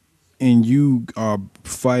and you are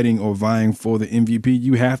fighting or vying for the MVP,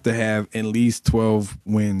 you have to have at least 12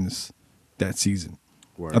 wins that season.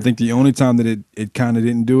 Word. I think the only time that it kind of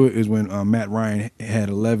didn't do it is when Matt Ryan had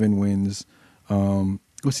 11 wins.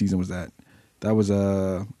 What season was that? That was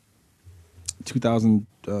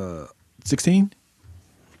 2016.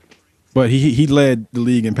 But he led the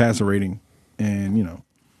league in passer rating, and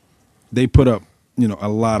they put up a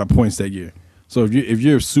lot of points that year. So if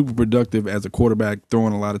you're super productive as a quarterback,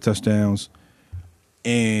 throwing a lot of touchdowns,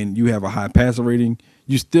 and you have a high passer rating,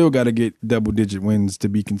 you still got to get double-digit wins to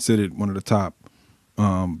be considered one of the top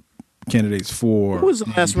candidates for. Who was the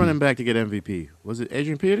last running back to get MVP? Was it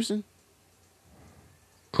Adrian Peterson?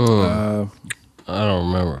 I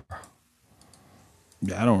don't remember.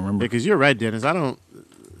 Yeah, I don't remember. Because you're right, Dennis.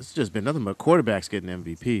 It's just been nothing but quarterbacks getting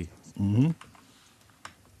MVP. Mm-hmm.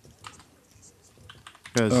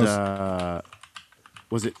 Because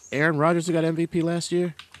was it Aaron Rodgers who got MVP last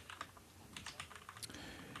year?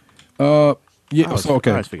 Yeah. I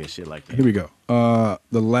Okay. always forget shit like that. Here we go.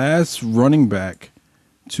 The last running back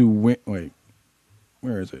to win. Wait,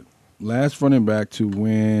 where is it? Last running back to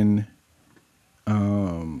win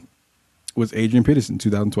was Adrian Peterson,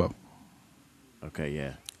 2012. Okay,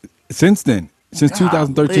 yeah. Since then, since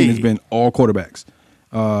 2013, it's Golly. been all quarterbacks.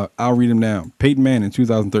 I'll read them down. Peyton Manning,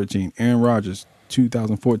 2013. Aaron Rodgers,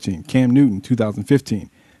 2014. Cam Newton, 2015.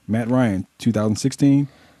 Matt Ryan, 2016.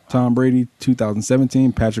 Tom Brady,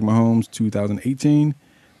 2017. Patrick Mahomes, 2018.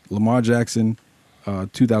 Lamar Jackson,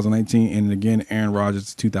 2019. And again, Aaron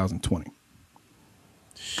Rodgers, 2020.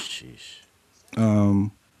 Sheesh.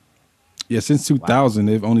 Yeah, since 2000,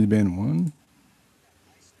 they've only been 1,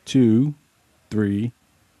 2, 3,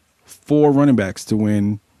 4 running backs to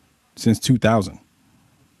win since 2000.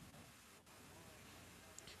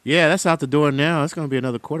 Yeah, that's out the door now. It's going to be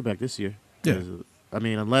another quarterback this year. Yeah. I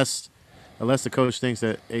mean, unless the coach thinks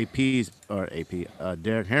that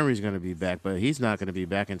Derrick Henry's going to be back, but he's not going to be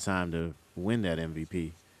back in time to win that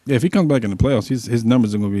MVP. Yeah, if he comes back in the playoffs, his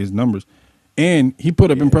numbers are going to be his numbers. And he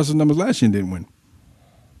put up impressive numbers last year and didn't win.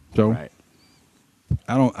 So Right.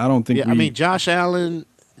 I don't think. Yeah, I mean, Josh Allen,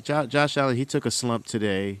 he took a slump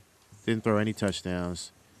today. Didn't throw any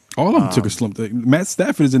touchdowns. all of them took a slump. Matt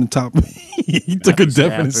Stafford is in the top. He took a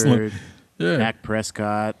definite slump. Yeah, Dak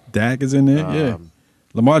Prescott. Dak is in there. Yeah,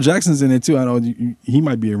 Lamar Jackson's in there too. I know he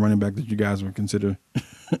might be a running back that you guys would consider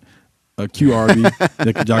a QRB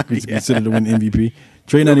that y'all could consider to win MVP.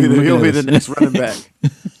 Trey not even He'll looking be at the us. next running back.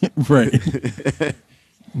 Right.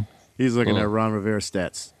 He's looking at Ron Rivera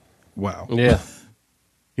stats. Wow. Yeah.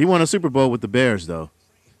 He won a Super Bowl with the Bears, though.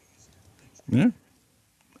 Yeah.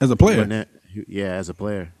 As a player. Yeah, as a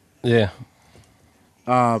player. Yeah.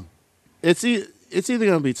 It's either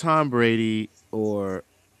going to be Tom Brady or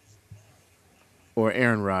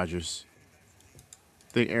Aaron Rodgers.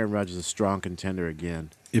 think Aaron Rodgers is a strong contender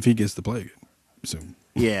again. If he gets to play it soon.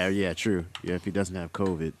 Yeah, true. Yeah, if he doesn't have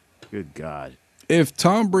COVID. Good God. If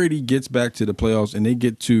Tom Brady gets back to the playoffs and they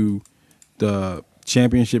get to the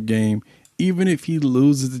championship game, even if he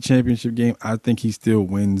loses the championship game, I think he still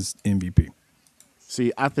wins MVP.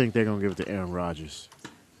 See, I think they're going to give it to Aaron Rodgers.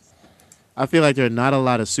 I feel like there are not a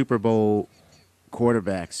lot of Super Bowl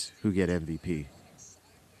quarterbacks who get MVP.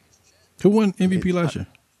 Who won MVP last year?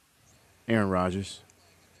 Aaron Rodgers.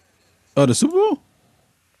 Oh, the Super Bowl?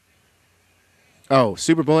 Oh,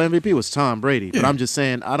 Super Bowl MVP was Tom Brady. Yeah. But I'm just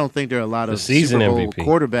saying, I don't think there are a lot of season Super Bowl MVP.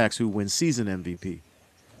 quarterbacks who win season MVP.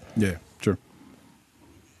 Yeah, sure.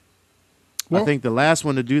 I think the last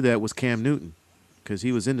one to do that was Cam Newton because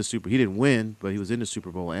he was in the He didn't win, but he was in the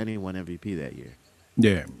Super Bowl and he won MVP that year.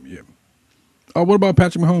 Yeah. Oh, what about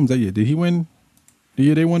Patrick Mahomes that year? Did he win the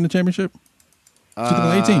year they won the championship?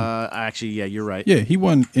 2018. Actually, yeah, you're right. Yeah, he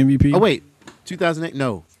won MVP. Oh, wait. 2008?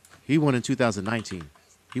 No. He won in 2019.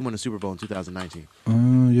 He won the Super Bowl in 2019.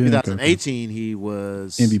 Yeah. 2018, he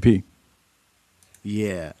was MVP.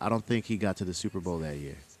 Yeah, I don't think he got to the Super Bowl that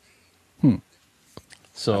year.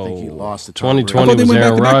 So I think he lost to Tom 2020 Brady. was Aaron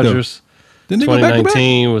back-to-back, though. Rodgers. Didn't they go back-to-back?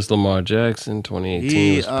 2019 was Lamar Jackson.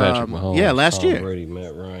 2018 was Patrick Mahomes. yeah, last Tom year. Brady,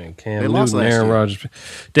 Matt Ryan, They Cam lost Newton, last Aaron year.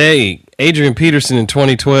 Rodgers. Adrian Peterson in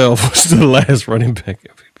 2012 was the last running back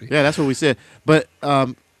MVP. Yeah, that's what we said. But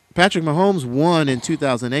Patrick Mahomes won in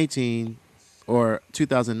 2018 or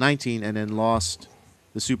 2019 and then lost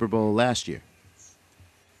the Super Bowl last year.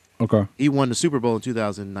 Okay. He won the Super Bowl in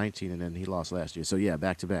 2019 and then he lost last year. So, yeah,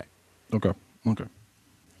 back-to-back. Okay. All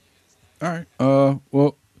right.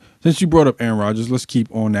 Well, since you brought up Aaron Rodgers, let's keep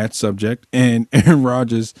on that subject. And Aaron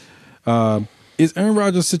Rodgers, is Aaron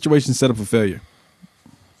Rodgers' situation set up for failure?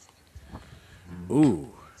 Ooh.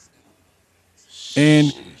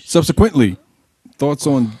 And subsequently, thoughts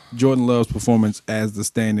on Jordan Love's performance as the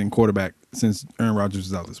stand-in quarterback since Aaron Rodgers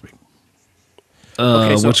was out this week?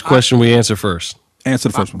 Okay, so Which question we answer first? Answer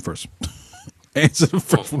the first one first. Answer the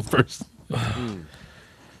first one first.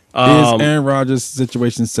 Is Aaron Rodgers'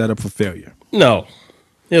 situation set up for failure? No,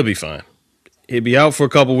 he'll be fine. He'll be out for a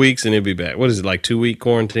couple weeks and he'll be back. What is it, like 2-week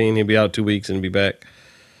quarantine? He'll be out 2 weeks and he'll be back.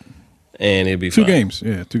 And he'll be Two fine. games.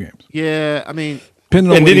 Yeah, 2 games. Yeah, I mean,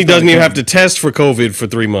 Depending on And where then he they doesn't start even have counting. to test for COVID for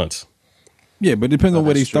 3 months. Yeah, but it depends on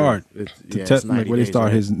where they that's true. start. It's Test, 90 where they days, start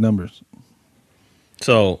right? his numbers.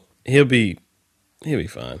 So he'll be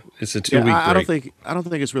fine. It's a 2-week I don't break.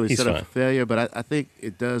 think it's really He's set up fine. for failure, but I think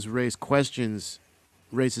it does raises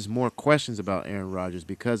more questions about Aaron Rodgers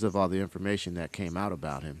because of all the information that came out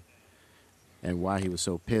about him and why he was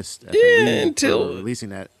so pissed at the league for releasing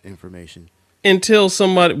that information. Until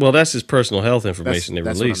somebody, well, that's his personal health information That's they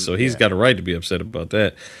what released, I'm- so he's yeah. got a right to be upset about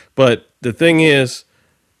that. But the thing is,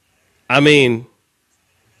 I mean,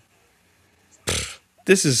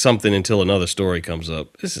 this is something until another story comes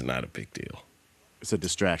up. This is not a big deal. It's a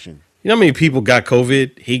distraction. You know how many people got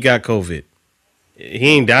COVID? He got COVID. He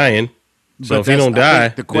ain't dying. So if he that's- don't I die,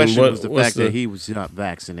 think the question then was the what's fact that he was not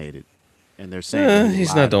vaccinated. And they're saying that he's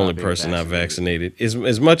lied not the about only being person not vaccinated.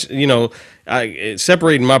 As much,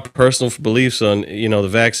 separating my personal beliefs on, the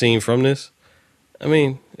vaccine from this, I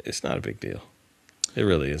mean, it's not a big deal. It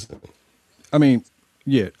really isn't. I mean,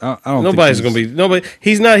 yeah, I don't. Nobody's going to be nobody.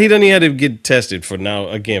 He doesn't even have to get tested for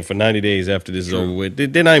 90 days after this is over with.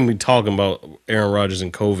 They're not even talking about Aaron Rodgers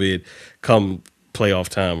and COVID come playoff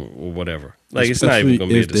time or whatever. Like, it's not even going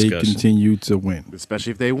to be a if they discussion. continue to win. Especially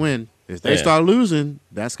if they win. If they Yeah. start losing,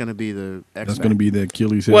 that's going to be the X That's going to be the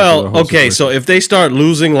Achilles heel. for the Well, whole okay, situation. so if they start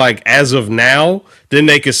losing like as of now, then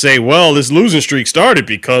they could say, well, this losing streak started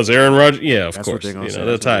because Aaron Rodgers. Yeah, of That's what course. they're gonna say. They'll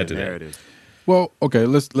That's tie gonna it to be the that. narrative. Well, okay,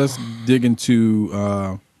 let's dig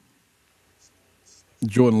into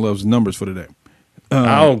Jordan Love's numbers for today.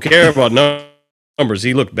 I don't care about numbers.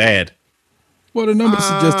 He looked bad. Well, the numbers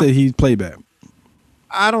suggest that he played bad.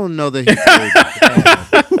 I don't know that he played bad.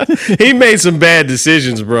 He made some bad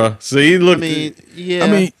decisions, bro. So he looked, yeah.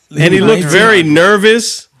 I mean, and he looked very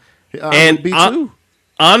nervous. And me too.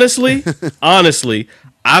 Honestly,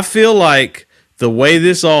 I feel like the way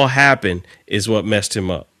this all happened is what messed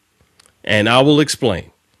him up. And I will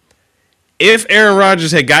explain. If Aaron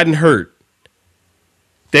Rodgers had gotten hurt,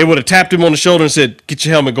 they would have tapped him on the shoulder and said, get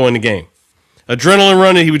your helmet, go in the game. Adrenaline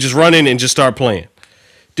running, he would just run in and just start playing.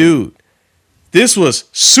 Dude, this was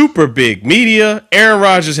super big media. Aaron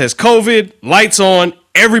Rodgers has COVID, lights on,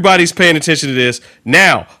 everybody's paying attention to this.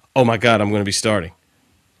 Now, oh my God, I'm going to be starting.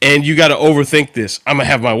 And you got to overthink this. I'm going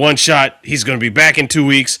to have my one shot. He's going to be back in 2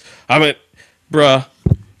 weeks. Bruh.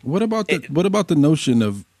 What about the notion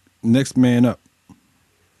of next man up?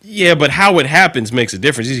 Yeah, but how it happens makes a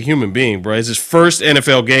difference. He's a human being, bro. It's his first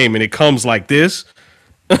NFL game, and it comes like this.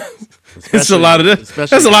 It's a lot of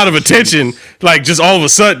that's a lot of attention. Like just all of a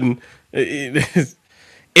sudden, if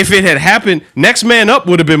it had happened, next man up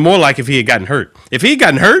would have been more like if he had gotten hurt. If he had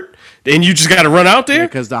gotten hurt, then you just got to run out there.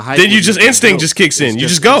 Because the hype then you just instinct just kicks in. You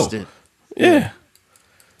just go. Instant. Yeah.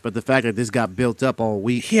 But the fact that this got built up all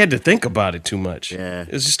week, he had to think about it too much. Yeah,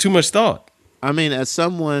 it's just too much thought. I mean, as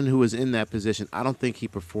someone who was in that position, I don't think he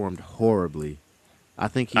performed horribly. I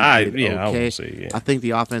think he did okay. I would say, yeah. I think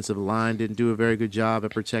the offensive line didn't do a very good job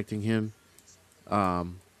at protecting him.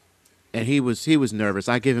 And he was nervous.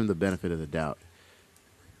 I give him the benefit of the doubt.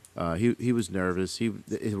 He was nervous.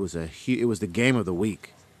 It was the game of the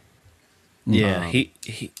week. Yeah,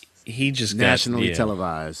 he just nationally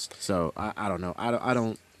televised. So I don't know.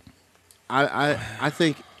 I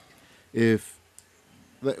think if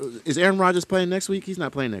is Aaron Rodgers playing next week? He's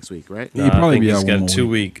not playing next week, right? No, I think he's got a 2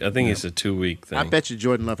 week. I think it's a 2 week thing. I bet you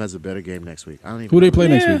Jordan Love has a better game next week. I don't even Who they play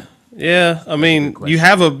next week? Yeah, I mean, you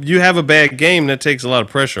have a bad game that takes a lot of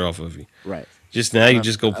pressure off of you. Right. Just now, you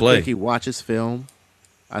just go play. I think he watches film.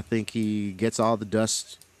 I think he gets all the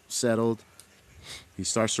dust settled. He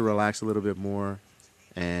starts to relax a little bit more,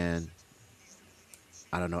 and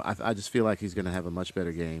I don't know. I just feel like he's going to have a much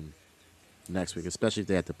better game next week, especially if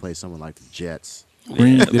they have to play someone like the Jets.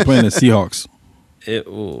 They're playing the Seahawks.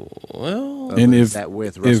 And if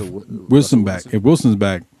Wilson's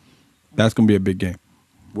back, that's going to be a big game.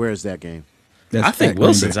 Where is that game? I think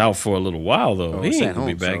Wilson's out for a little while, though. Oh, he ain't going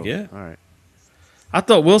to be back yet. All right. I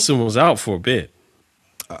thought Wilson was out for a bit.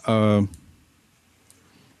 I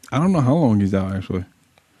don't know how long he's out, actually.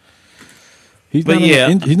 He's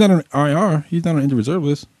not on IR. He's not on injured reserve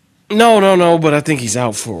list. No, but I think he's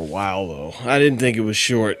out for a while, though. I didn't think it was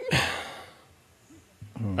short.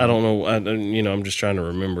 I don't know. I'm just trying to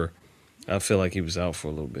remember. I feel like he was out for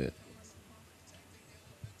a little bit.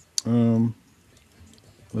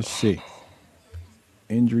 Let's see.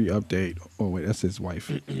 Injury update. Oh, wait, that's his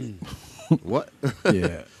wife. What?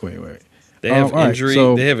 Yeah, wait. They have injury. Right,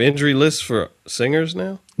 so, they have injury lists for singers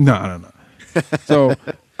now. No. So,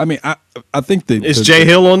 I mean, I think is Jay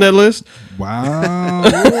Hill on that list? Wow.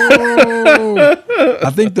 I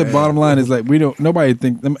think the bottom line is like nobody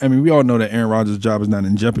think. I mean, we all know that Aaron Rodgers' job is not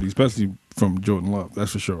in jeopardy, especially from Jordan Love.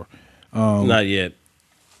 That's for sure. Not yet.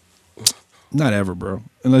 Not ever, bro.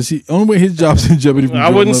 Unless only way his job's in jeopardy. I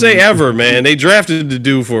wouldn't say ever, man. They drafted the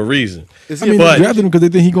dude for a reason. They drafted him because they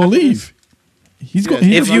think he's gonna leave.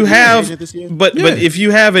 If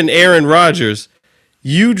you have an Aaron Rodgers,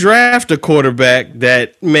 you draft a quarterback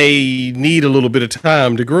that may need a little bit of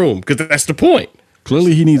time to groom, because that's the point.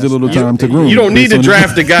 Clearly, he needs a little time to groom. You don't need to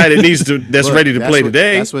draft a guy that's ready to play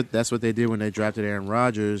today. That's what they did when they drafted Aaron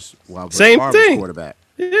Rodgers while Brett Same Favre thing. was quarterback.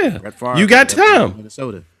 Yeah, Brett Favre you got time.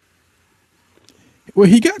 Minnesota. Well,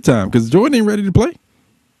 he got time because Jordan ain't ready to play.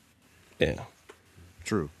 Yeah,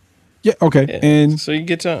 true. Yeah, okay, yeah. And so you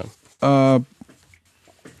get time.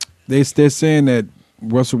 They're saying that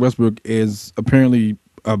Russell Westbrook is apparently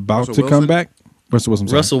about to come back. Russell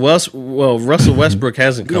Westbrook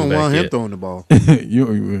hasn't come back yet. You don't want him throwing the ball.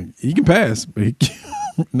 He can pass, but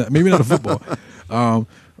maybe not a football.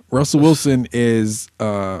 Russell Wilson is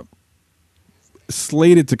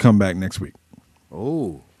slated to come back next week.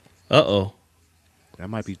 Oh. Uh-oh. That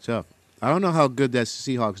might be tough. I don't know how good that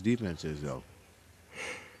Seahawks defense is, though.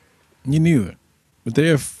 You neither. But they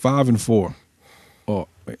are 5-4. Oh,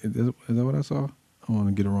 wait, is that what I saw? I want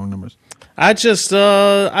to get the wrong numbers. I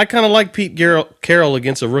kind of like Pete Carroll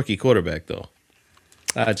against a rookie quarterback, though.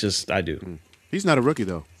 I do. He's not a rookie,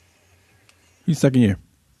 though. He's second year.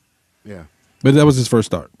 Yeah. But that was his first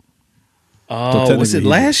start. Oh, so was it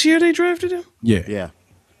last year they drafted him? Yeah. Yeah.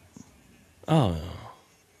 Oh.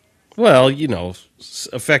 Well,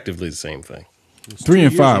 effectively the same thing.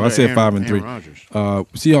 3-5. I said 5-3.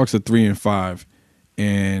 Seahawks are 3-5,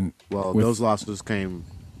 and those losses came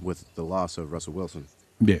with the loss of Russell Wilson.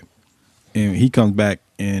 Yeah, and he comes back,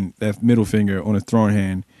 and that middle finger on his throwing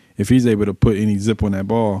hand, if he's able to put any zip on that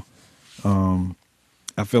ball,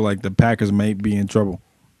 I feel like the Packers may be in trouble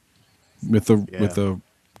with the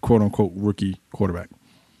quote unquote rookie quarterback.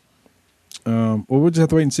 Well, we'll just have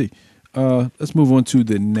to wait and see. Let's move on to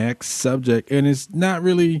the next subject, and it's not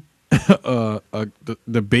really a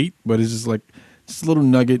debate, but it's just a little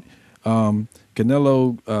nugget.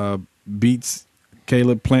 Canelo beats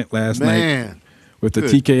Caleb Plant last night with the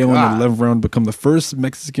TKO in the 11th round, become the first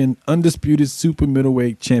Mexican undisputed super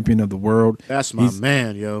middleweight champion of the world. That's my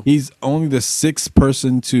man, yo. He's only the 6th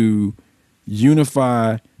person to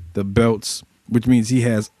unify the belts, which means he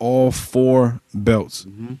has all 4 belts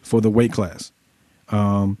for the weight class.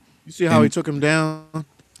 You see how he took him down?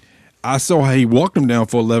 I saw how he walked him down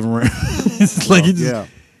for 11 rounds. It's like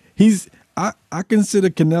I consider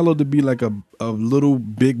Canelo to be like a little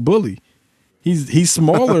big bully. He's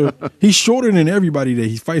smaller. He's shorter than everybody that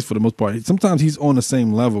he fights for the most part. Sometimes he's on the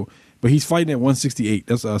same level, but he's fighting at 168.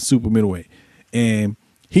 That's a super middleweight, and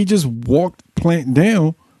he just walked Plant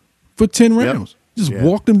down for 10 rounds. Just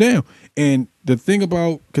walked him down. And the thing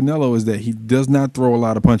about Canelo is that he does not throw a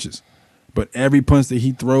lot of punches, but every punch that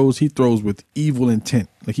he throws with evil intent.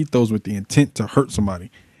 Like he throws with the intent to hurt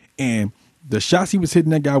somebody, and the shots he was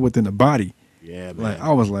hitting that guy with in the body. Yeah, man. Like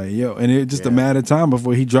I was like, yo, and it just a matter of time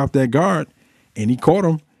before he dropped that guard, and he caught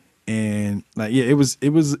him, and like it was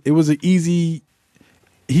an easy.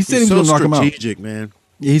 He said he was gonna knock him out. Strategic, man.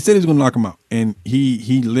 Yeah, he said he was gonna knock him out, and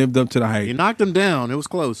he lived up to the hype. He knocked him down. It was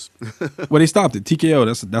close. Well, they stopped it. TKO.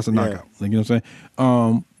 That's a knockout. Like you know what I'm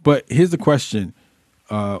saying. But here's the question: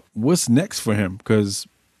 what's next for him? Because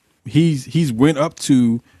he's went up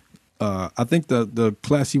to. I think the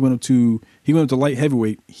class he went up to light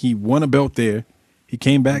heavyweight. He won a belt there. He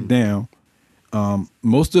came back down.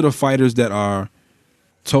 Most of the fighters that are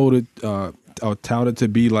touted to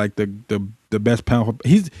be like the best pound for,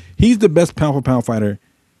 he's the best pound for pound fighter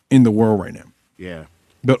in the world right now. Yeah.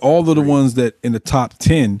 But all of the ones that in the top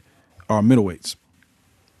 10 are middleweights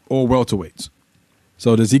or welterweights.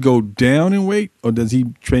 So does he go down in weight, or does he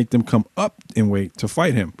make them come up in weight to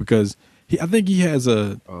fight him? Because I think he has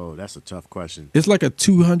Oh, that's a tough question. It's like a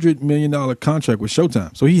 $200 million contract with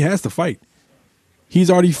Showtime, so he has to fight. He's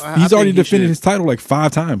already defended his title like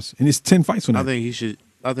 5 times in his 10 fights with him. I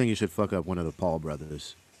think he should fuck up one of the Paul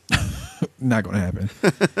brothers. Not gonna happen.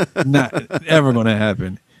 Not ever gonna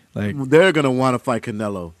happen. Like they're gonna want to fight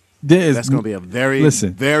Canelo. That's gonna be a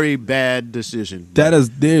very bad decision.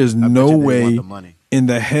 There's no way in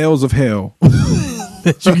the hells of hell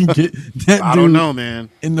that you can get that. I don't know, man.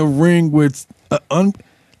 In the ring with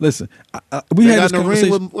listen, we had this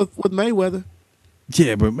conversation ring with Mayweather.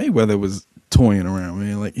 Yeah, but Mayweather was toying around,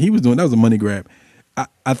 man. Like he was doing that was a money grab.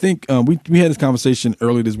 I think we had this conversation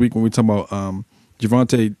earlier this week when we were talking about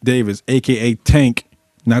Gervonta Davis, aka Tank,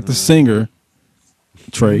 not the singer,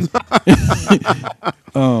 Trey,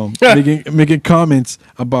 making comments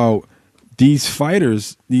about these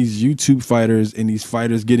fighters, these YouTube fighters, and these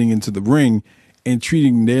fighters getting into the ring and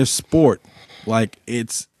treating their sport like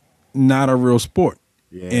it's not a real sport.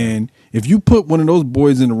 Yeah. And if you put one of those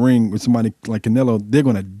boys in the ring with somebody like Canelo, they're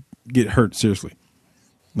gonna get hurt seriously.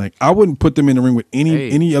 Like I wouldn't put them in the ring with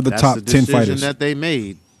any of the top 10 fighters that they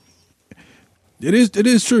made. It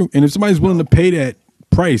is true, and if somebody's willing to pay that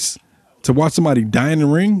price to watch somebody die in the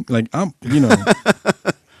ring, like I've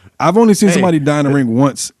only seen somebody die in the ring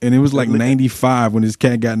once, and it was like 95 when this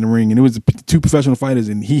cat got in the ring, and it was 2 professional fighters,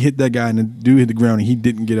 and he hit that guy, and the dude hit the ground, and he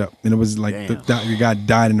didn't get up, and it was like the guy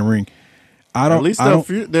died in the ring. At least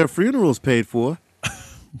their funeral's paid for.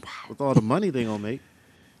 With all the money they gonna make.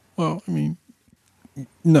 Well, I mean,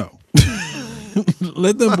 no.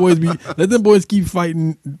 Let them boys keep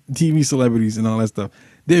fighting TV celebrities and all that stuff.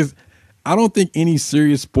 I don't think any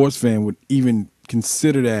serious sports fan would even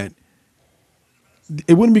consider that.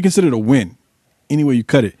 It wouldn't be considered a win any way you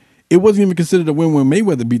cut it. It wasn't even considered a win when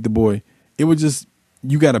Mayweather beat the boy. It was just,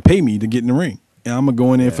 you got to pay me to get in the ring. And I'm going to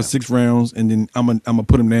go in there for 6 rounds, and then I'm gonna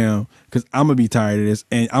put him down because I'm going to be tired of this,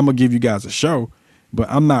 and I'm going to give you guys a show, but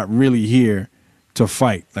I'm not really here to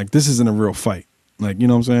fight. Like, this isn't a real fight. Like, you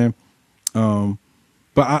know what I'm saying?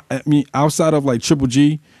 But I mean, outside of like Triple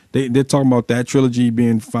G, they're talking about that trilogy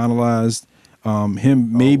being finalized.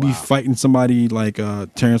 Him maybe fighting somebody like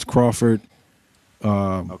Terrence Crawford,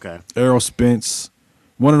 Errol Spence,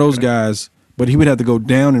 one of those guys. But he would have to go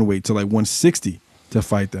down in weight to like 160 to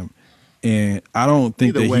fight them. And I don't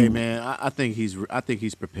think either way, man. I think he's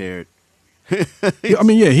prepared. I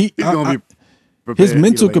mean, yeah, he's gonna be. His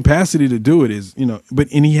mental capacity to do it is,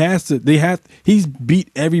 he's beat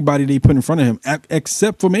everybody they put in front of him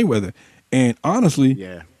except for Mayweather. And honestly,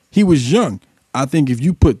 he was young. I think if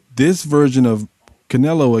you put this version of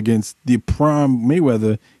Canelo against the prime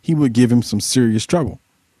Mayweather, he would give him some serious trouble.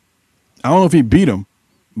 I don't know if he beat him,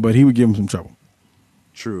 but he would give him some trouble.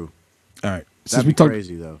 True. All right.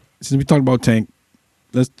 Crazy though. Since we talked about Tank,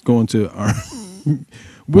 let's go into our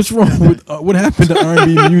what's wrong with what happened to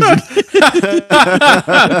R&B music?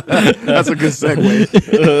 That's a good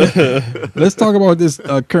segue. Let's talk about this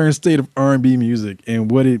current state of R&B music and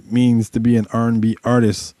what it means to be an R&B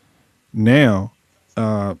artist now.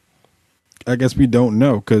 I guess we don't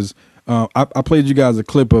know because I played you guys a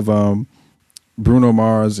clip of Bruno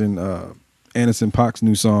Mars and Anderson .Paak's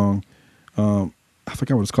new song. I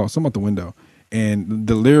forgot what it's called. Something out the window. And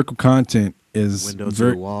the lyrical content is Window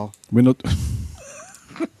to the wall.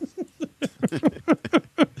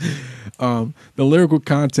 The lyrical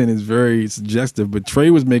content is very suggestive, but Trey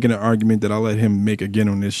was making an argument that I'll let him make again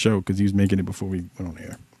on this show because he was making it before we went on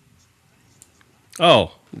air.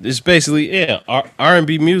 Oh, it's basically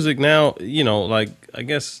R&B music now. Like I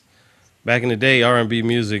guess back in the day, R&B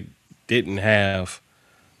music didn't have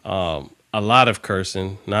a lot of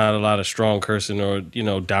cursing, not a lot of strong cursing, or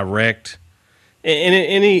direct. And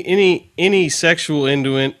any sexual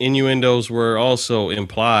innuendos were also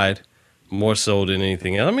implied more so than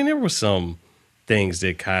anything else. I mean, there were some things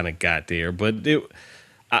that kind of got there, but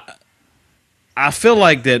I feel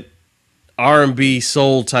like that R&B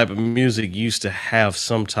soul type of music used to have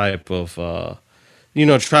some type of,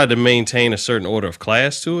 tried to maintain a certain order of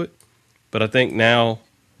class to it. But I think now,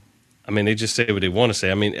 I mean, they just say what they want to say.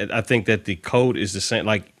 I mean, I think that the code is the same.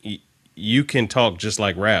 Like, you can talk just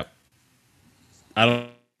like rap. I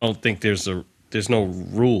don't think there's no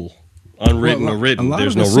rule, unwritten or written.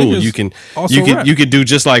 There's no rule. You can do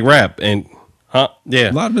just like rap, and yeah.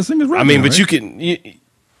 A lot of the singers rap. I mean, now, but right?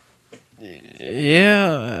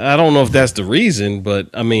 Yeah, I don't know if that's the reason, but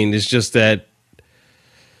I mean, it's just that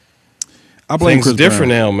I blame things Chris are different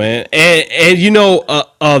Brown. now, man.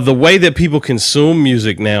 And the way that people consume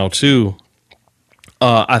music now too,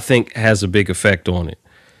 I think has a big effect on it.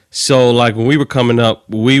 So, like when we were coming up,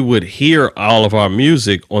 we would hear all of our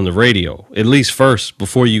music on the radio, at least first,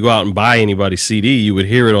 before you go out and buy anybody's CD, you would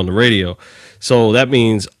hear it on the radio. So that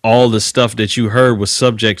means all the stuff that you heard was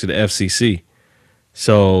subject to the FCC.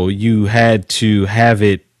 So you had to have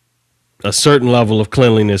it a certain level of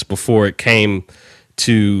cleanliness before it came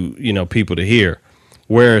to, people to hear.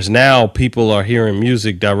 Whereas now people are hearing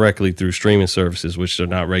music directly through streaming services, which are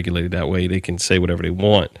not regulated that way. They can say whatever they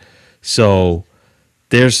want. So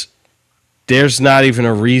there's not even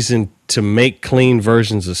a reason to make clean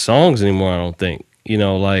versions of songs anymore, I don't think.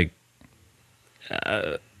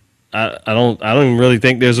 I don't even really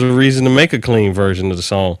think there's a reason to make a clean version of the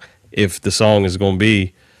song if the song is going to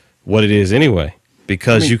be what it is anyway,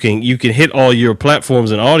 because you can hit all your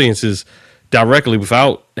platforms and audiences directly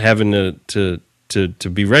without having to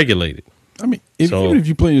be regulated. I mean, even if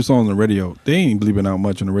you play your song on the radio, they ain't bleeping out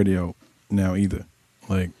much on the radio now either.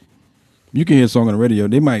 Like, you can hear a song on the radio,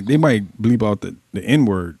 they might bleep out the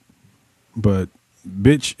N-word, but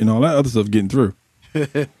bitch and all that other stuff getting through.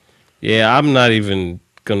 Yeah, I'm not even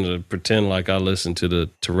gonna pretend like I listen to the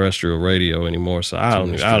terrestrial radio anymore, so I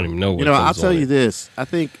don't even know what. I'll tell you this. I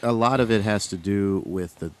think a lot of it has to do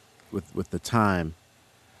with the time.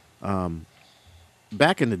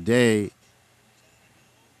 Back in the day,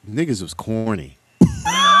 niggas was corny.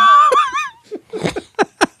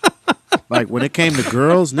 Like when it came to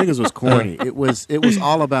girls, niggas was corny. It was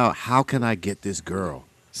all about how can I get this girl?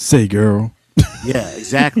 Say girl. Yeah,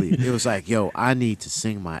 exactly. It was like, yo, I need to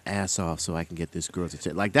sing my ass off so I can get this girl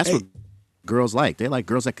to like. That's what girls like. They like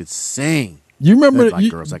girls that could sing. You remember like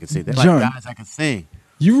girls that can sing. They John, like guys that can sing.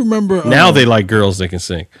 You remember now they like girls that can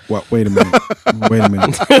sing. Well, wait a minute. Wait a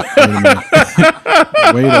minute.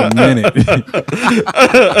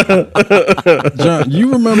 John,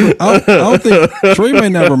 you remember? I don't think Trey may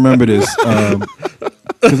not remember this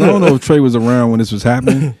because I don't know if Trey was around when this was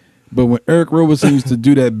happening. But when Eric Roberson used to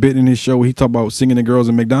do that bit in his show, where he talked about singing to girls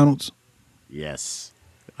at McDonald's. Yes,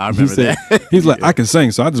 I remember that. He's like, I can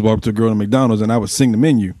sing, so I just walked up to a girl at McDonald's and I would sing the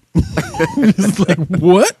menu. He's like,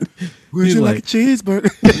 what? Would you like a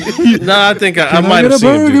cheeseburger? No, I think I might have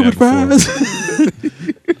seen him do that before.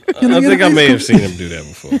 I think I may have seen him do that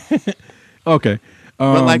before. Okay.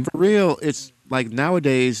 But like for real, it's like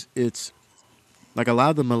nowadays, it's like a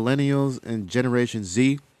lot of the millennials and Generation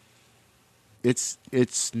Z, it's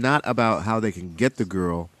not about how they can get the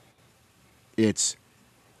girl. It's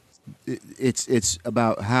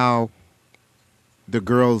about how the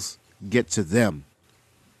girls get to them.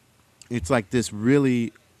 It's like this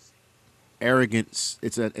really arrogance.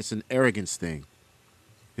 It's an arrogance thing.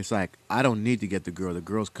 It's like, I don't need to get the girl. The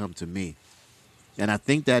girls come to me. And I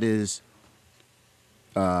think that is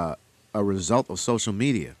a result of social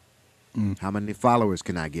media. How many followers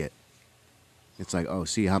can I get? It's like, oh,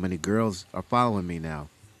 see how many girls are following me now.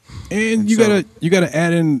 And you gotta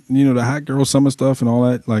add in, the hot girl summer stuff and all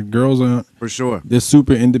that. Like girls are for sure. They're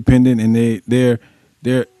super independent and they're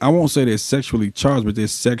I won't say they're sexually charged, but they're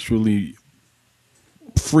sexually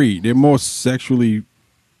free. They're more sexually,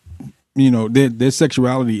 their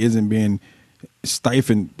sexuality isn't being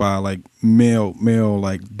stifled by like male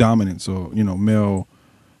like dominance or male.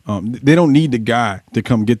 They don't need the guy to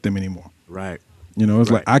come get them anymore. Right.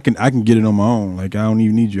 It's like I can get it on my own. Like I don't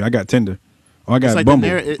even need you. I got Tinder. Oh, I got like Bumble.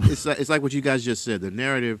 It's like what you guys just said. The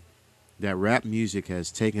narrative that rap music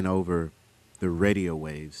has taken over the radio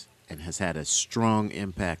waves and has had a strong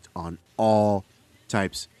impact on all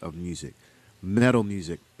types of music, metal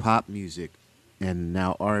music, pop music, and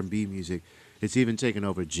now R&B music. It's even taken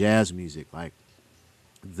over jazz music. Like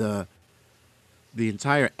the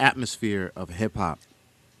entire atmosphere of hip hop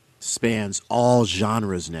spans all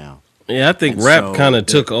genres now. Yeah, I think rap kind of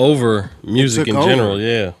took over music in general.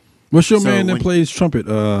 Yeah. What's your man that plays trumpet?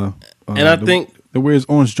 And I think that wears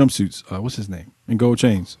orange jumpsuits. What's his name? And gold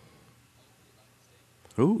chains.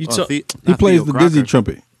 Who? He plays the dizzy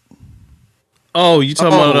trumpet. Oh, you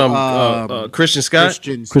talking about Christian Scott?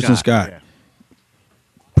 Christian Scott. Yeah.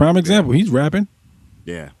 Prime example. He's rapping.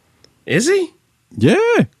 Yeah. Is he? Yeah.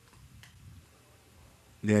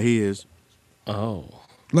 Yeah, he is. Oh.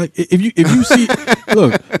 Like if you see,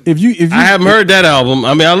 look, if you I haven't heard that album.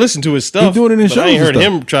 I mean, I listened to his stuff. He's doing it in shows. I ain't heard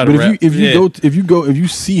him try to rap. If you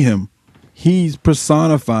see him, he's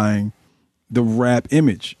personifying the rap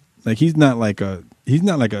image. Like he's not like a.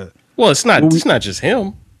 Well, it's not. It's not just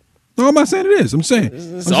him. No, I'm not saying it is. I'm saying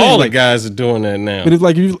it's all the guys are doing that now. But it's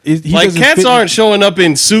like he like cats aren't showing up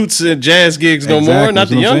in suits at jazz gigs no more. Not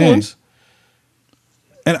the young ones.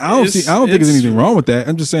 And I don't think there's anything wrong with that.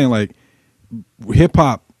 I'm just saying like hip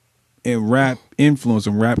hop and rap influence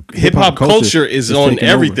and hip hop culture is on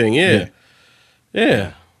everything. Yeah.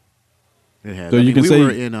 It has. So you can say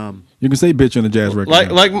you can say bitch on a jazz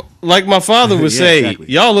record. Like my father would say, exactly.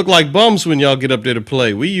 Y'all look like bums when y'all get up there to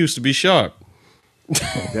play. We used to be sharp.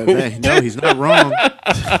 No, he's not wrong.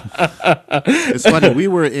 It's funny. We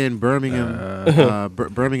were in Birmingham,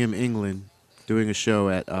 Birmingham, England, doing a show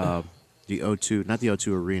at the O2, not the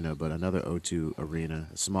O2 Arena, but another O2 Arena,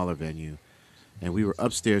 a smaller venue, and we were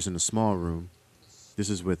upstairs in a small room. This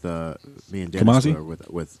is with me and Dennis were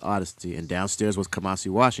with Odyssey, and downstairs was Kamasi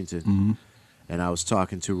Washington, Mm-hmm. and I was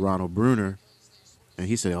talking to Ronald Bruner, and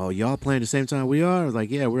he said, "Oh, y'all playing the same time we are?" I was like,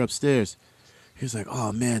 "Yeah, we're upstairs." He was like,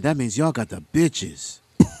 "Oh man, that means y'all got the bitches."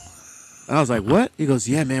 And I was like, "What?" He goes,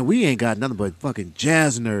 "Yeah, man, we ain't got nothing but fucking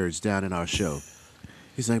jazz nerds down in our show."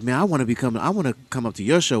 He's like, "Man, I want to come up to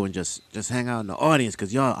your show and just hang out in the audience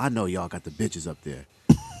because I know y'all got the bitches up there."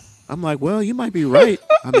 I'm like, "Well, you might be right.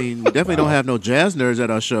 I mean, we definitely don't have no jazz nerds at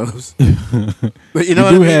our shows." But you know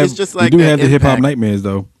what I mean? It's just like we do have the hip hop nightmares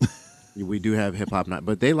though. We do have hip hop night,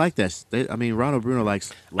 but they like that. Ronald Bruno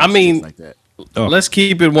likes things like that. Let's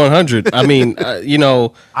keep it 100. I mean,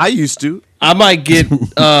 I used to. I might get,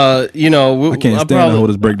 I can't stand the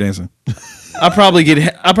holders breakdancing. I probably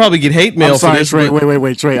get hate mail. I'm sorry, for this. Trey.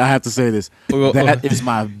 Wait, Trey. I have to say this. That is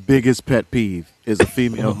my biggest pet peeve: is a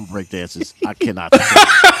female who breakdances. I cannot.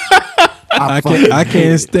 I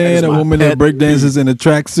can't stand a woman that breakdances in a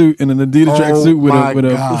tracksuit and an Adidas tracksuit with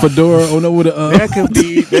a fedora. Oh no, with a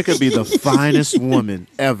that could be the finest woman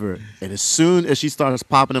ever. And as soon as she starts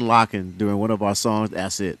popping and locking during one of our songs,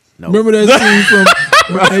 that's it. No. Remember that scene from?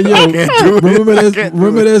 Hey, yo,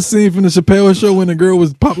 remember that scene from the Chappelle Show when the girl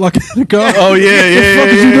was pop locking in the car? Oh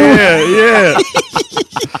yeah.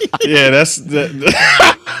 Yeah, that's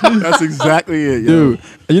exactly it, yo. Dude.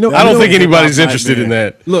 I don't think anybody's interested in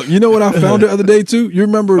that. Look, you know what I found the other day too? You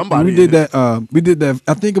remember we did that? We did that.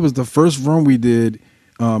 I think it was the first run we did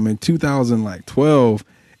in 2012,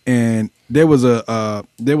 and there was a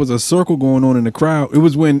circle going on in the crowd. It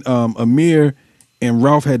was when Amir and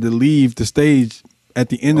Ralph had to leave the stage at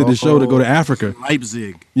the end of the show to go to Africa.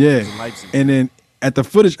 Leipzig. Yeah. And then at the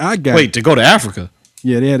footage I got. Wait, to go to Africa?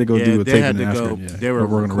 Yeah, they had to go do a tape in Africa. Africa. Yeah. They were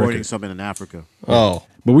recording something in Africa. Oh.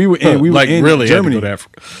 But we were in really Germany. Had to go to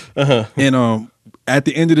Africa. And at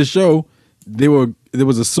the end of the show, there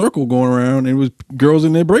was a circle going around and it was girls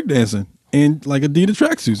in there breakdancing in like Adidas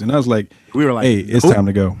tracksuits. And I was like, we were like, hey, it's time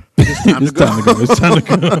to go. It's time to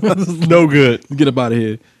go. This is no good. Get up out of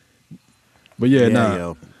here. But nah.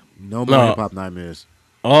 Yo. No more hip hop nightmares.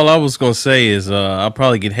 All I was gonna say is I'll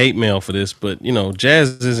probably get hate mail for this, but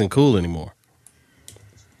jazz isn't cool anymore.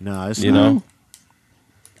 No, it's not.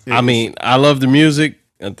 I mean, I love the music.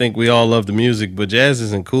 I think we all love the music, but jazz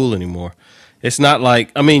isn't cool anymore. It's not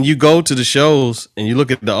like, you go to the shows and you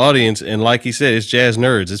look at the audience, and like he said, it's jazz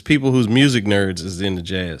nerds. It's people whose music nerds is into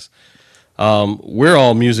jazz. We're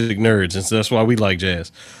all music nerds, and so that's why we like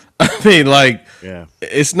jazz. I mean,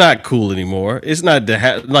 it's not cool anymore. It's not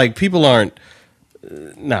people aren't.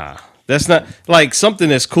 Nah, that's not like something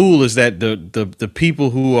that's cool. Is that the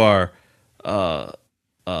people who are, out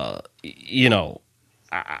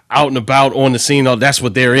and about on the scene? That's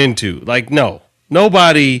what they're into. Like, no,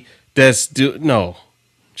 nobody. Jazz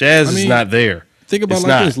is not there. Think about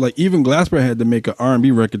this. Like even Glasper had to make an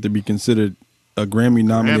R&B record to be considered a Grammy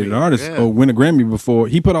nominated artist or win a Grammy before.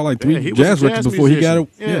 He put out like 3 jazz records before he got it.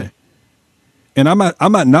 Yeah. And I'm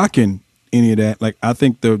not knocking any of that. Like I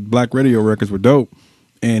think the Black Radio records were dope,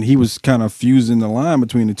 and he was kind of fusing the line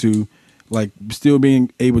between the two. like still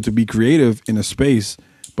being able to be creative in a space,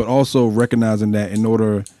 but also recognizing that in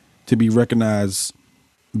order to be recognized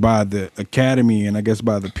by the academy and I guess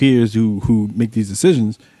by the peers who make these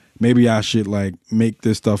decisions, maybe I should like make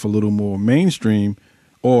this stuff a little more mainstream,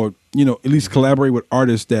 or at least collaborate with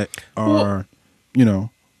artists that are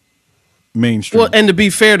mainstream. Well, and to be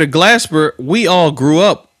fair to Glasper, we all grew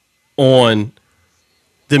up on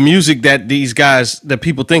the music that these guys that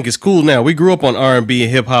people think is cool now. We grew up on R&B and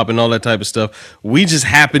hip hop and all that type of stuff. We just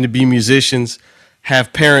happen to be musicians,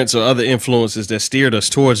 have parents or other influences that steered us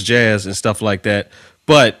towards jazz and stuff like that.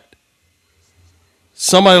 But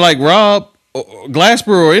somebody like Rob, or Glasper,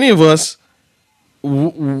 or any of us,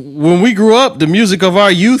 when we grew up, the music of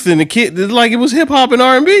our youth and the kid, like it was hip hop and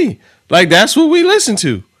R&B. Like that's what we listened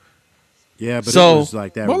to. Yeah, but it was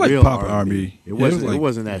like that more real like pop R&B. It wasn't. It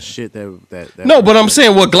wasn't that shit that No, but I'm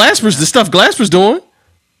saying what Glasper's the stuff Glasper's doing.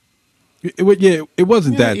 It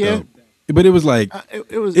wasn't that though. But it was like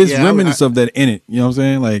it's remnants of that in it. You know what I'm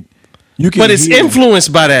saying? Like you can. But it's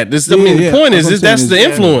influenced by that. The point is that's the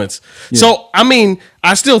influence. Yeah. So I mean,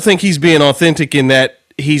 I still think he's being authentic in that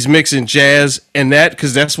he's mixing jazz and that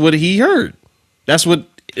because that's what he heard. That's what.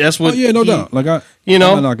 Oh yeah, no doubt. Like I'm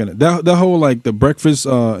not knocking it. That whole like the breakfast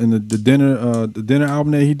and the dinner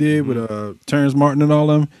album that he did with Terrence Martin and all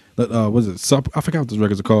them. Was it Sup? I forgot what those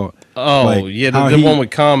records are called. Oh like, yeah, the one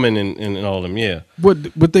with Common and all them. Yeah.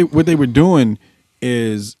 What they were doing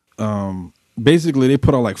is basically they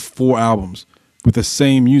put out like 4 albums with the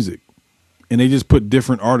same music, and they just put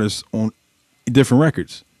different artists on different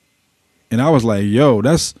records. And I was like, yo,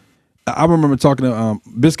 I remember talking to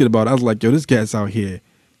Biscuit about it. I was like, yo, this cat's out here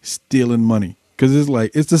stealing money because it's like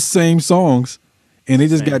it's the same songs, and they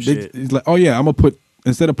just it's like, oh yeah, I'm gonna put,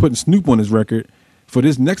 instead of putting Snoop on his record for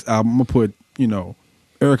this next album, I'm gonna put Erykah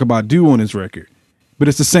Badu on his record, but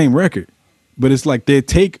it's the same record, but it's like their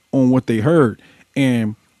take on what they heard.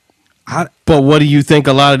 And but what do you think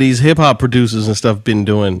a lot of these hip hop producers and stuff been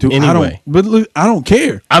doing anyway? I don't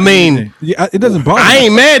care. I mean, it doesn't bother me. I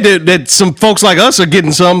ain't mad that some folks like us are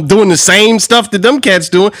getting doing the same stuff that them cats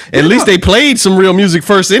doing. At least they played some real music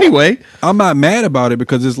first anyway. I'm not mad about it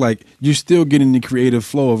because it's like you're still getting the creative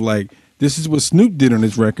flow of like, this is what Snoop did on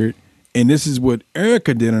his record and this is what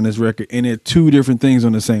Erykah did on his record, and they're 2 different things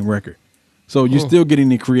on the same record. So you're still getting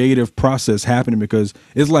the creative process happening because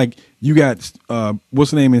it's like you got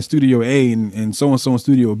what's the name in Studio A and so in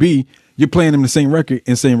Studio B. You're playing them the same record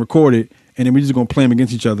and saying record it, and then we're just gonna play them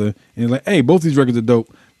against each other. And it's like, hey, both these records are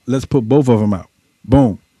dope. Let's put both of them out.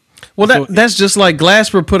 Boom. Well, that's just like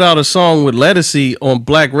Glasper put out a song with Lettucey on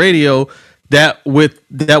Black Radio that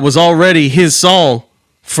was already his song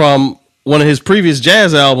from one of his previous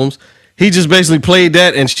jazz albums. He just basically played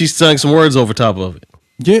that, and she sung some words over top of it.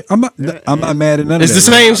 Yeah, I'm not mad at none of that. It's the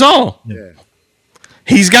same song. Yeah.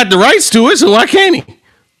 He's got the rights to it, so why can't he?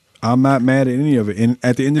 I'm not mad at any of it. And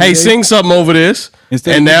at the end of the day, sing something over this.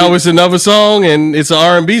 And now it's another song, and it's an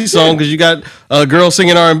R&B song because you got a girl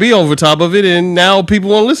singing R&B over top of it, and now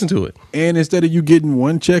people want to listen to it. And instead of you getting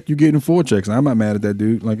 1 check, you're getting 4 checks. And I'm not mad at that,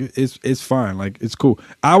 dude. Like it's fine. Like it's cool.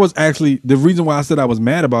 I was actually, the reason why I said I was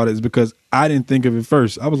mad about it is because I didn't think of it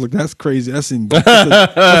first. I was like, that's crazy. That's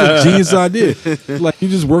a genius idea. Like you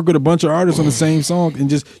just work with a bunch of artists on the same song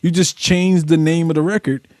and you just change the name of the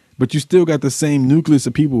record. But you still got the same nucleus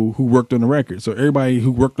of people who worked on the record. So everybody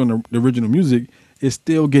who worked on the original music is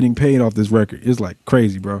still getting paid off this record. It's like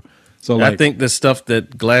crazy, bro. So like, I think the stuff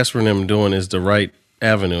that Glasper and them doing is the right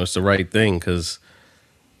avenue. It's the right thing because,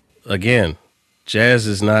 again, jazz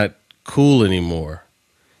is not cool anymore.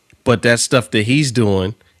 But that stuff that he's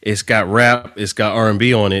doing, it's got rap, it's got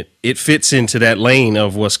R&B on it. It fits into that lane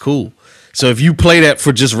of what's cool. So if you play that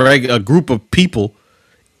for just a group of people,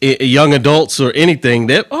 young adults or anything,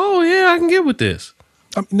 that I can get with this.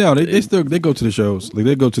 No, they go to the shows. Like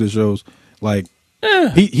they go to the shows. Like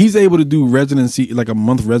he's able to do residency, like a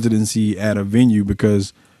month residency at a venue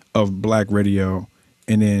because of Black Radio,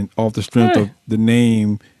 and then off the strength of the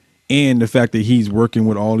name and the fact that he's working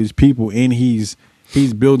with all these people and he's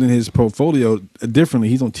building his portfolio differently.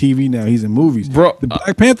 He's on TV now. He's in movies. Bro, the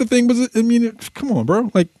Black Panther thing was. I mean, come on,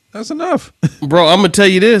 bro. Like that's enough. Bro, I'm gonna tell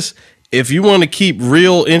you this. If you want to keep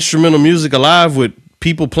real instrumental music alive with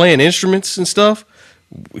people playing instruments and stuff,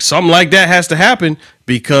 something like that has to happen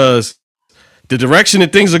because the direction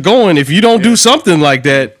that things are going, if you don't do something like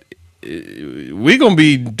that, we're going to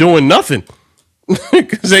be doing nothing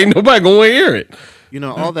because ain't nobody going to hear it.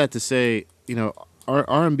 All that to say, our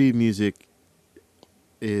R&B music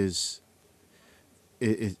is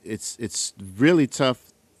it's really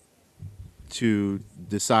tough to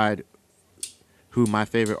decide who my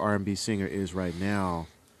favorite R&B singer is right now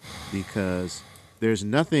because there's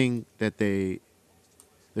nothing that they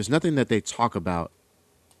talk about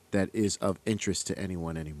that is of interest to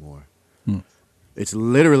anyone anymore. It's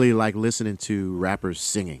literally like listening to rappers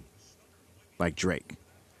singing, like Drake.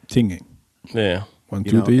 Singing. Yeah. 1,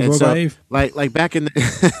 2, 3, 4, 5. Like back in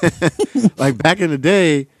the back in the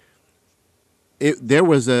day, there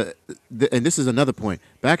was and this is another point.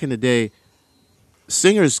 Back in the day,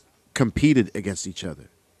 singers competed against each other.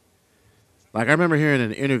 Like I remember hearing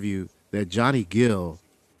in an interview that Johnny Gill,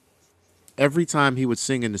 every time he would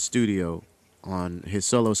sing in the studio on his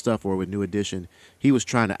solo stuff or with New Edition, he was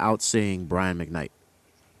trying to out-sing Brian McKnight.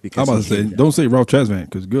 I'm about to say, don't say Ralph Tresvant,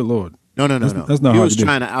 because good Lord. No. That's not he hard was to do.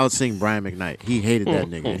 trying to out-sing Brian McKnight. He hated that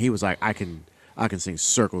nigga, and he was like, I can sing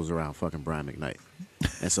circles around fucking Brian McKnight.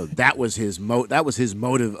 And so that was his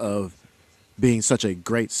motive of being such a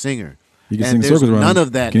great singer. You can and sing circles around. None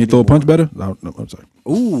of that. Can you throw a punch better? No, I'm sorry.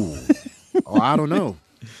 Ooh. I don't know.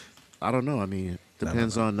 I mean,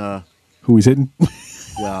 depends on who he's hitting.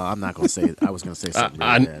 Well, I'm not gonna say it. I was gonna say something.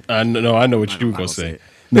 Really bad. I know what you were gonna say.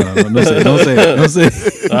 No, don't say it. Don't say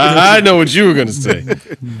it. I know what you were gonna say.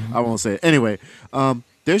 I won't say it. Anyway,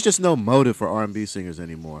 there's just no motive for R&B singers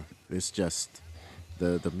anymore. It's just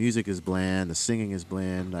the music is bland, the singing is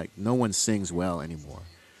bland. Like no one sings well anymore.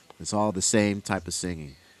 It's all the same type of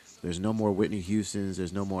singing. There's no more Whitney Houstons.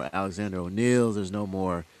 There's no more Alexander O'Neal's. There's no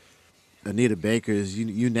more Anita Baker's.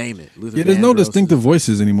 You name it. Luther There's no Vandross. distinctive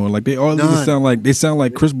voices anymore. Like they all either sound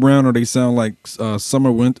like Chris Brown or they sound like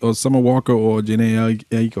Summer Walker or Jhené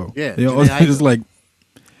Aiko. Yeah, they all Jhené Aiko. just like.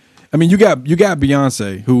 I mean, you got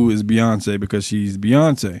Beyonce, who is Beyonce because she's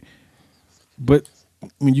Beyonce, but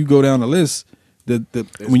when you go down the list, when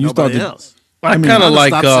you start to, else. I kind of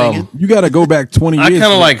like you got to go back 20 years. I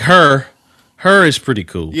kind of like her. Her is pretty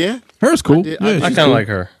cool. Yeah, her's cool. I kind of like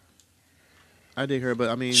her. I dig her, but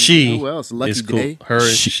I mean, she who else? Lucky is cool. Day.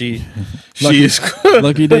 She is cool.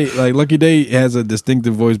 Lucky Day. Like Lucky Day has a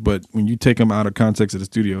distinctive voice, but when you take him out of context of the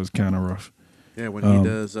studio, it's kind of rough. Yeah, when he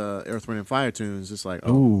does Earth, Wind, and Fire tunes, it's like,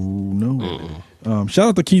 oh no. Shout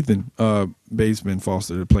out to Keithan, Baseman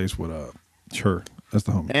Foster, that plays with her. That's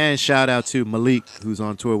the homie. And shout out to Malik, who's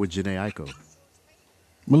on tour with Jhené Aiko.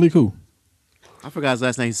 Malik who? I forgot his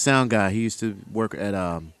last name. He's a sound guy. He used to work at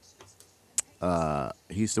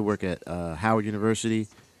Howard University,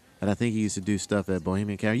 and I think he used to do stuff at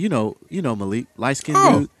Bohemian Carol. You know Malik, light skinned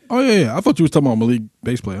dude. Oh yeah. I thought you was talking about Malik,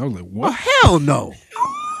 bass player. I was like, what? Oh hell no.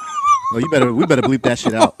 Well, we better bleep that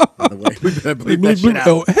shit out. By the way, we better bleep that shit out.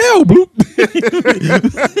 Oh hell, bloop.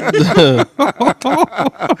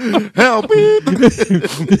 Hell, beep.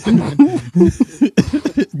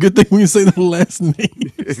 Good thing we can say the last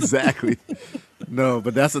name. Exactly. No,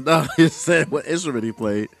 but that's enough. He said what instrument he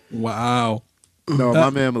played. Wow. No, my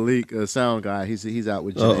man Malik, sound guy, he's out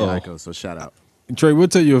with Jhené Aiko, so shout out. Trey, we'll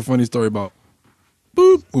tell you a funny story about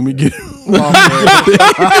boop when we get.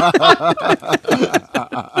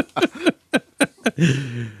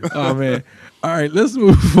 Oh man! All right, let's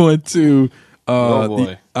move on to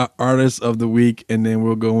the artists of the week, and then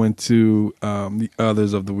we'll go into the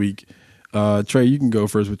others of the week. Trey, you can go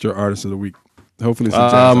first with your artist of the week. Hopefully, it's a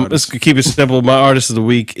jazz artist. Let's keep it simple. My artist of the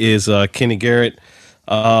week is Kenny Garrett.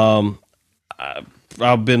 I've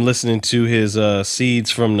been listening to his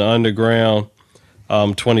Seeds from the Underground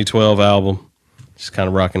 2012 album. Just kind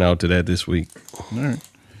of rocking out to that this week. All right.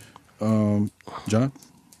 John?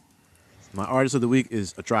 My artist of the week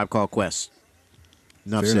is A Tribe Called Quest.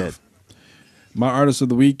 Enough said. Enough. My artist of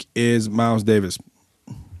the week is Miles Davis.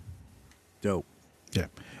 Dope. Yeah.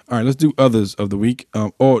 All right, let's do others of the week.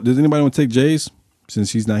 Does anybody want to take Jay's?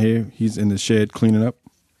 Since he's not here, he's in the shed cleaning up.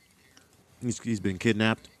 He's been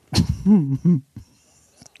kidnapped.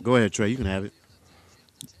 Go ahead, Trey. You can have it.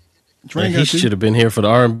 Trey, he should have been here for the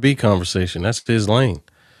R&B conversation. That's his lane.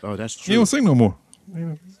 Oh, that's true. He don't sing no more.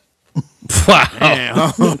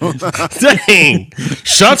 Wow. Dang.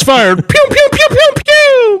 Shots fired. Pew, pew, pew, pew,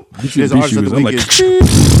 pew. His artist of the week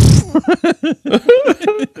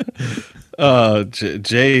is...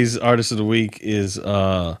 Jay's artist of the week is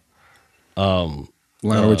Lionel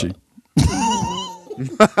Richie.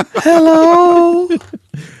 Hello.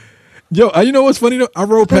 Yo, you know what's funny though? I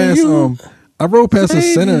rode past a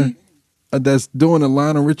center that's doing a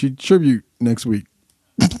Lionel Richie tribute next week.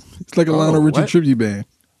 It's like a Lionel Richie tribute band.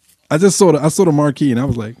 I saw the marquee and I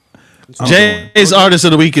was like, Jay's artist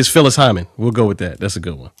of the week is Phyllis Hyman. We'll go with that. That's a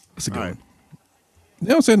good one. That's a good one.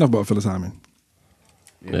 They don't say enough about Phyllis Hyman.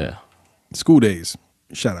 Yeah. School Days.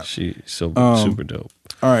 Shout out. She's so super dope.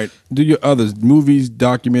 All right. Do your others. Movies,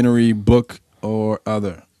 documentary, book, or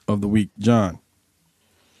other of the week. John.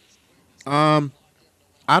 I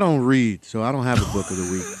don't read, so I don't have a book of the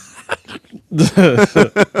week.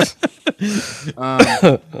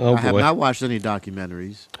 Oh I have boy. not watched any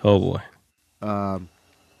documentaries, Oh boy.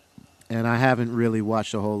 and I haven't really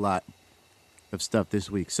watched a whole lot of stuff this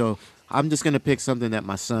week. So I'm just gonna pick something that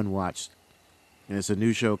my son watched, and it's a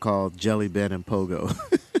new show called Jelly Ben and Pogo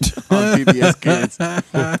on PBS Kids.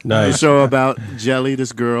 A Nice. show about Jelly,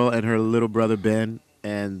 this girl, and her little brother Ben,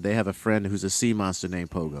 and they have a friend who's a sea monster named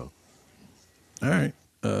Pogo. All right.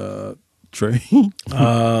 Trey.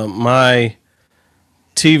 My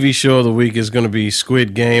TV show of the week is going to be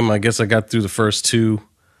Squid Game. I guess I got through the first two,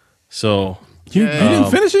 so You didn't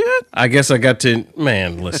finish it yet? I guess I got to.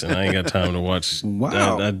 Man, listen, I ain't got time to watch.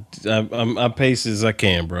 Wow. I pace as I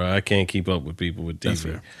can, bro. I can't keep up with people with TV. That's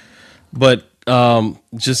fair. But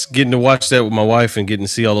just getting to watch that with my wife and getting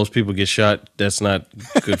to see all those people get shot, that's not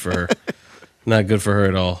good for her. Not good for her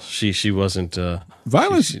at all. She wasn't.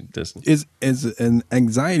 Violence she doesn't. is an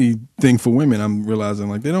anxiety thing for women. I'm realizing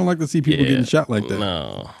like they don't like to see people getting shot like that.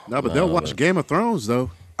 No, but they'll watch Game of Thrones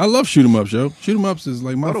though. I love shoot 'em ups, yo. Shoot 'em ups is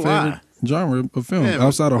like my So do favorite I. genre of film Man,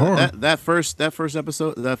 outside of horror. That first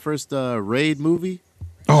episode, that first Raid movie.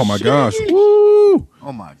 Oh my gosh! Woo!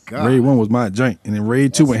 Oh my god! Raid 1 was my joint, and then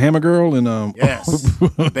Raid 2 with Hammer Girl and Yes,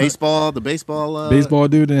 the baseball baseball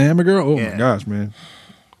dude and Hammer Girl. Oh Yeah. my gosh, man!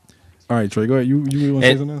 All right, Trey, go ahead. You really want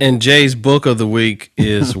to say something? And Jay's book of the week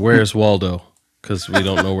is Where's Waldo? Because we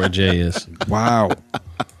don't know where Jay is. Wow.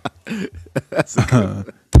 All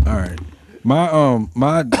right. My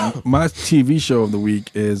TV show of the week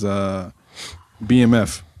is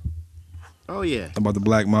BMF. Oh yeah, about the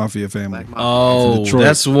Black Mafia family. Oh, Detroit.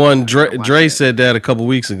 that's one. Dre said that a couple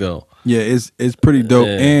weeks ago. Yeah, it's pretty dope.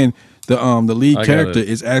 Yeah. And the lead I got character it.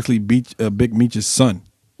 is actually Big Meech's son.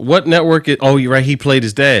 What network? Oh, you're right. He played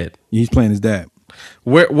his dad. He's playing his dad.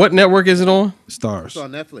 What network is it on? Stars. It's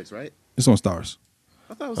on Netflix, right? It's on Stars.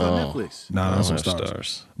 I thought it was on Netflix. Nah, it's on have Stars.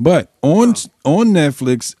 Stars. But on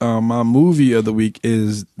Netflix, my movie of the week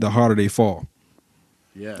is The Harder They Fall.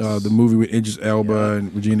 Yes. The movie with Idris Elba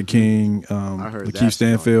and Regina King, I heard Lakeith that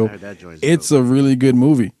Stanfield. I heard that joint's It's a really good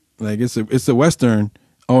movie. Like it's a western.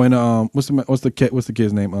 Oh, and what's the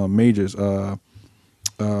kid's name? Majors.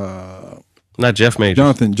 Not Jeff Majors.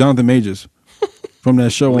 Jonathan Majors from that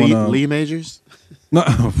show on Lee Majors. No,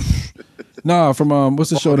 nah, from what's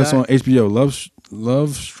the show that's guy? on HBO?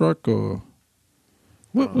 Love Struck or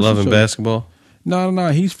what's Love the and show? Basketball. No,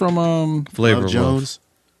 he's from Flavor Love of Jones.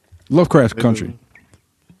 Lovecraft Country.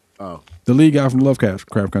 Oh, The lead guy from Lovecraft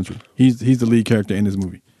Country. He's the lead character in this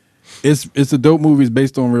movie. It's a dope movie. It's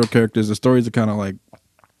based on real characters. The stories are kind of like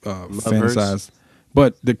fantasized,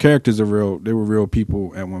 but the characters are real. They were real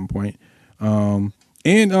people at one point. And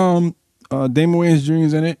Damon Wayans Jr.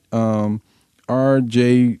 is in it.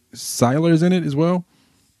 R.J. Seiler's in it as well.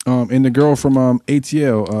 And the girl from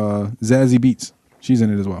ATL, Zazie Beetz, she's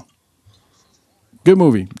in it as well. Good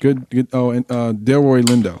movie. Good. Oh, and Delroy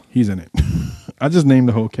Lindo, he's in it. I just named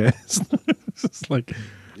the whole cast. It's like,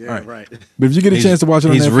 yeah, all right. But if you get a chance to watch it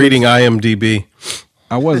on He's Netflix, reading IMDb.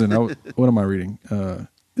 I wasn't. What am I reading?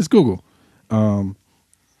 It's Google.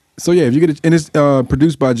 So yeah, if you get it, and it's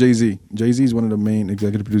produced by Jay-Z. Jay-Z is one of the main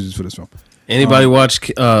executive producers for this film. Anybody watch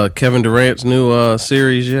Kevin Durant's new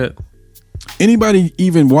series yet? Anybody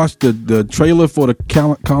even watch the trailer for the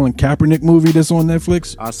Colin Kaepernick movie that's on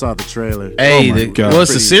Netflix? I saw the trailer. Hey, Oh my God. well,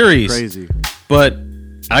 it's a series, Crazy. but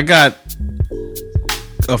I got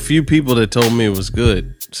a few people that told me it was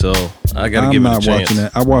good, so I got to give it a I'm not chance. watching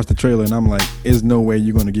that. I watched the trailer and I'm like, there's no way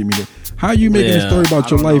you're gonna give me that. How you making a Yeah. story about I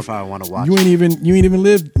your don't know life? if I want to watch You it. ain't even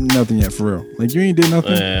lived nothing yet for real. Like you ain't did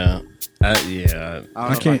nothing. Yeah, I don't know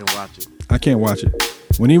I if can't- I can watch it. I can't watch it.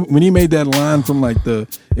 When he made that line from like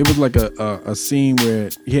it was like a scene where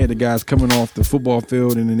he had the guys coming off the football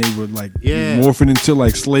field and then they were like Yeah. morphing into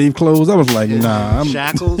like slave clothes. I was like, nah,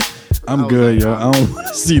 Shackles. I I'm was good, like, yo. I don't want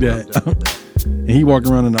to see that. And he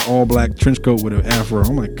walking around in an all black trench coat with an afro.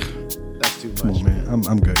 I'm like, That's too much. come on, man.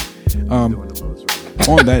 I'm good. Doing the most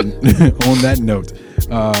right. On that note,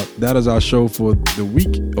 that is our show for the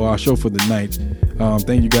week or our show for the night.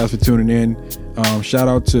 Thank you guys for tuning in. Shout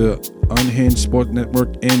out to Unhinged Sports Network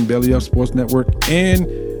and Belly Up Sports Network and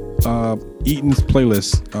Eaton's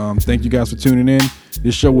Playlist. Thank you guys for tuning in.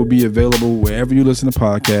 This show will be available wherever you listen to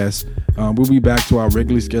podcasts. We'll be back to our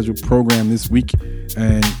regularly scheduled program this week,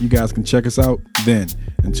 and you guys can check us out then.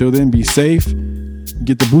 Until then, be safe.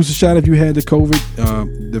 Get the booster shot if you had the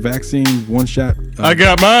COVID, the vaccine, 1 shot. I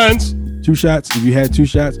got mines. 2 shots if you had 2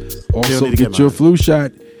 shots. Also need to get get your mine. flu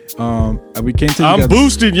shot. We can't tell you I'm guys,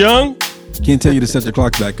 boosted, young. can't tell you to set your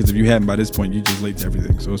clock back because if you haven't by this point, you're just late to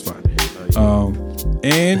everything, so it's fine.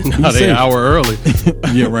 And be Not an safe. hour early.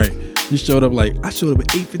 Yeah, right. You showed up like, I showed up at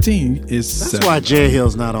 8:15. It's That's 7. why Jay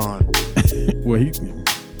Hill's not on. Well,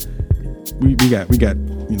 we got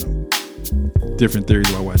different theories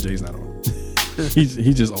about why Jay's not on. He's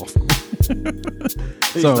just off.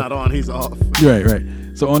 He's not on. He's off. Right.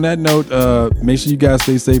 So on that note, make sure you guys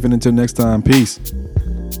stay safe, and until next time, peace.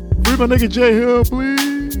 Free my nigga Jay Hill,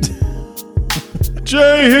 please.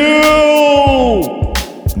 Jay Hill!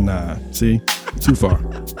 Nah, see, too far.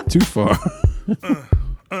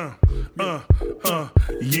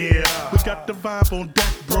 Yeah, we got the vibe on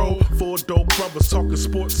deck, bro. 4 dope brothers talking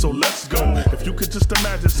sports, so let's go. If you could just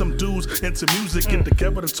imagine some dudes into music get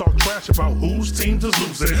together to talk trash about whose teams is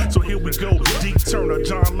losing. So here we go. D. Turner,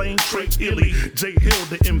 John Lane, Trey Illy, Jay Hill,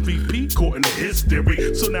 the MVP, according to his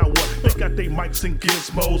theory. So now what? They got they mics and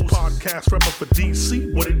gizmos. Podcast rapper for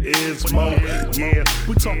DC, what it is, Mo. Yeah,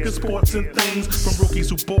 we talking sports and things. From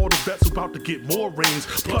rookies who ball to vets who about to get more rings.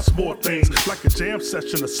 Plus more things, like a jam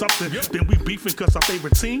session or something. Then we beefing cause our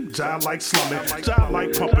favorite team, John like slumming, John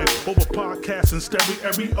like pumping. Over podcasts and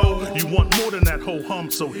stereo. You want more than that whole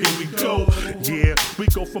hum, so here we go. Yeah, we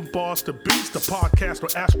go from bars to beats. The podcast or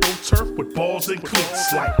AstroTurf with balls and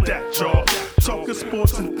cleats like that, y'all. Talking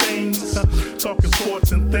sports and things. Talking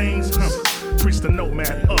sports and things. Preach the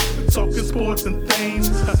nomad up. Talking sports and things.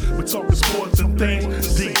 We're talking sports and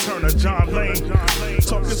things. D. Turner, John Lane.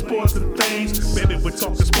 Talking sports and things. Baby, we're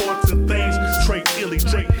talking sports and things. Trey Illy,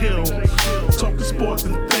 Jay Hill. Talking sports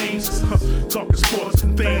and things. Talking sports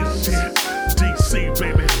and things. Yeah. DC,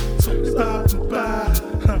 baby.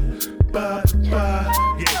 Yeah,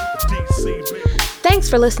 DC, baby. Thanks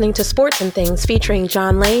for listening to Sports and Things featuring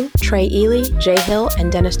John Lane, Trey Ely, Jay Hill,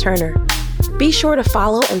 and Dennis Turner. Be sure to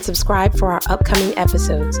follow and subscribe for our upcoming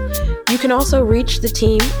episodes. You can also reach the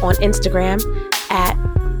team on Instagram at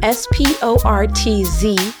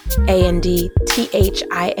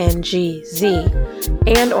SPORTZANDTHINGZ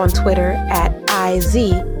and on Twitter at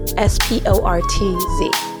IZSPORTZ.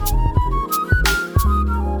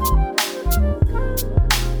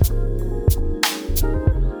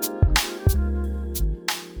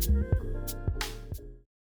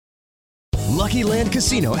 Lucky Land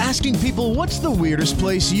Casino, asking people, what's the weirdest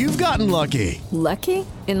place you've gotten lucky? Lucky?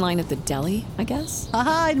 In line at the deli, I guess?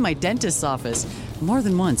 Aha, in my dentist's office. More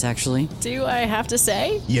than once, actually. Do I have to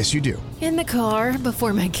say? Yes, you do. In the car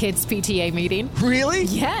before my kids' PTA meeting. Really?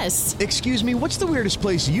 Yes. Excuse me, what's the weirdest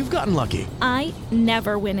place you've gotten lucky? I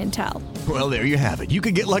never win and tell. Well, there you have it. You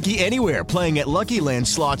can get lucky anywhere, playing at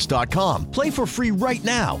LuckyLandSlots.com. Play for free right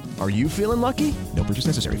now. Are you feeling lucky? No purchase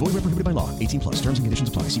necessary. Void where prohibited by law. 18+. Terms and conditions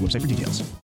apply. See website for details.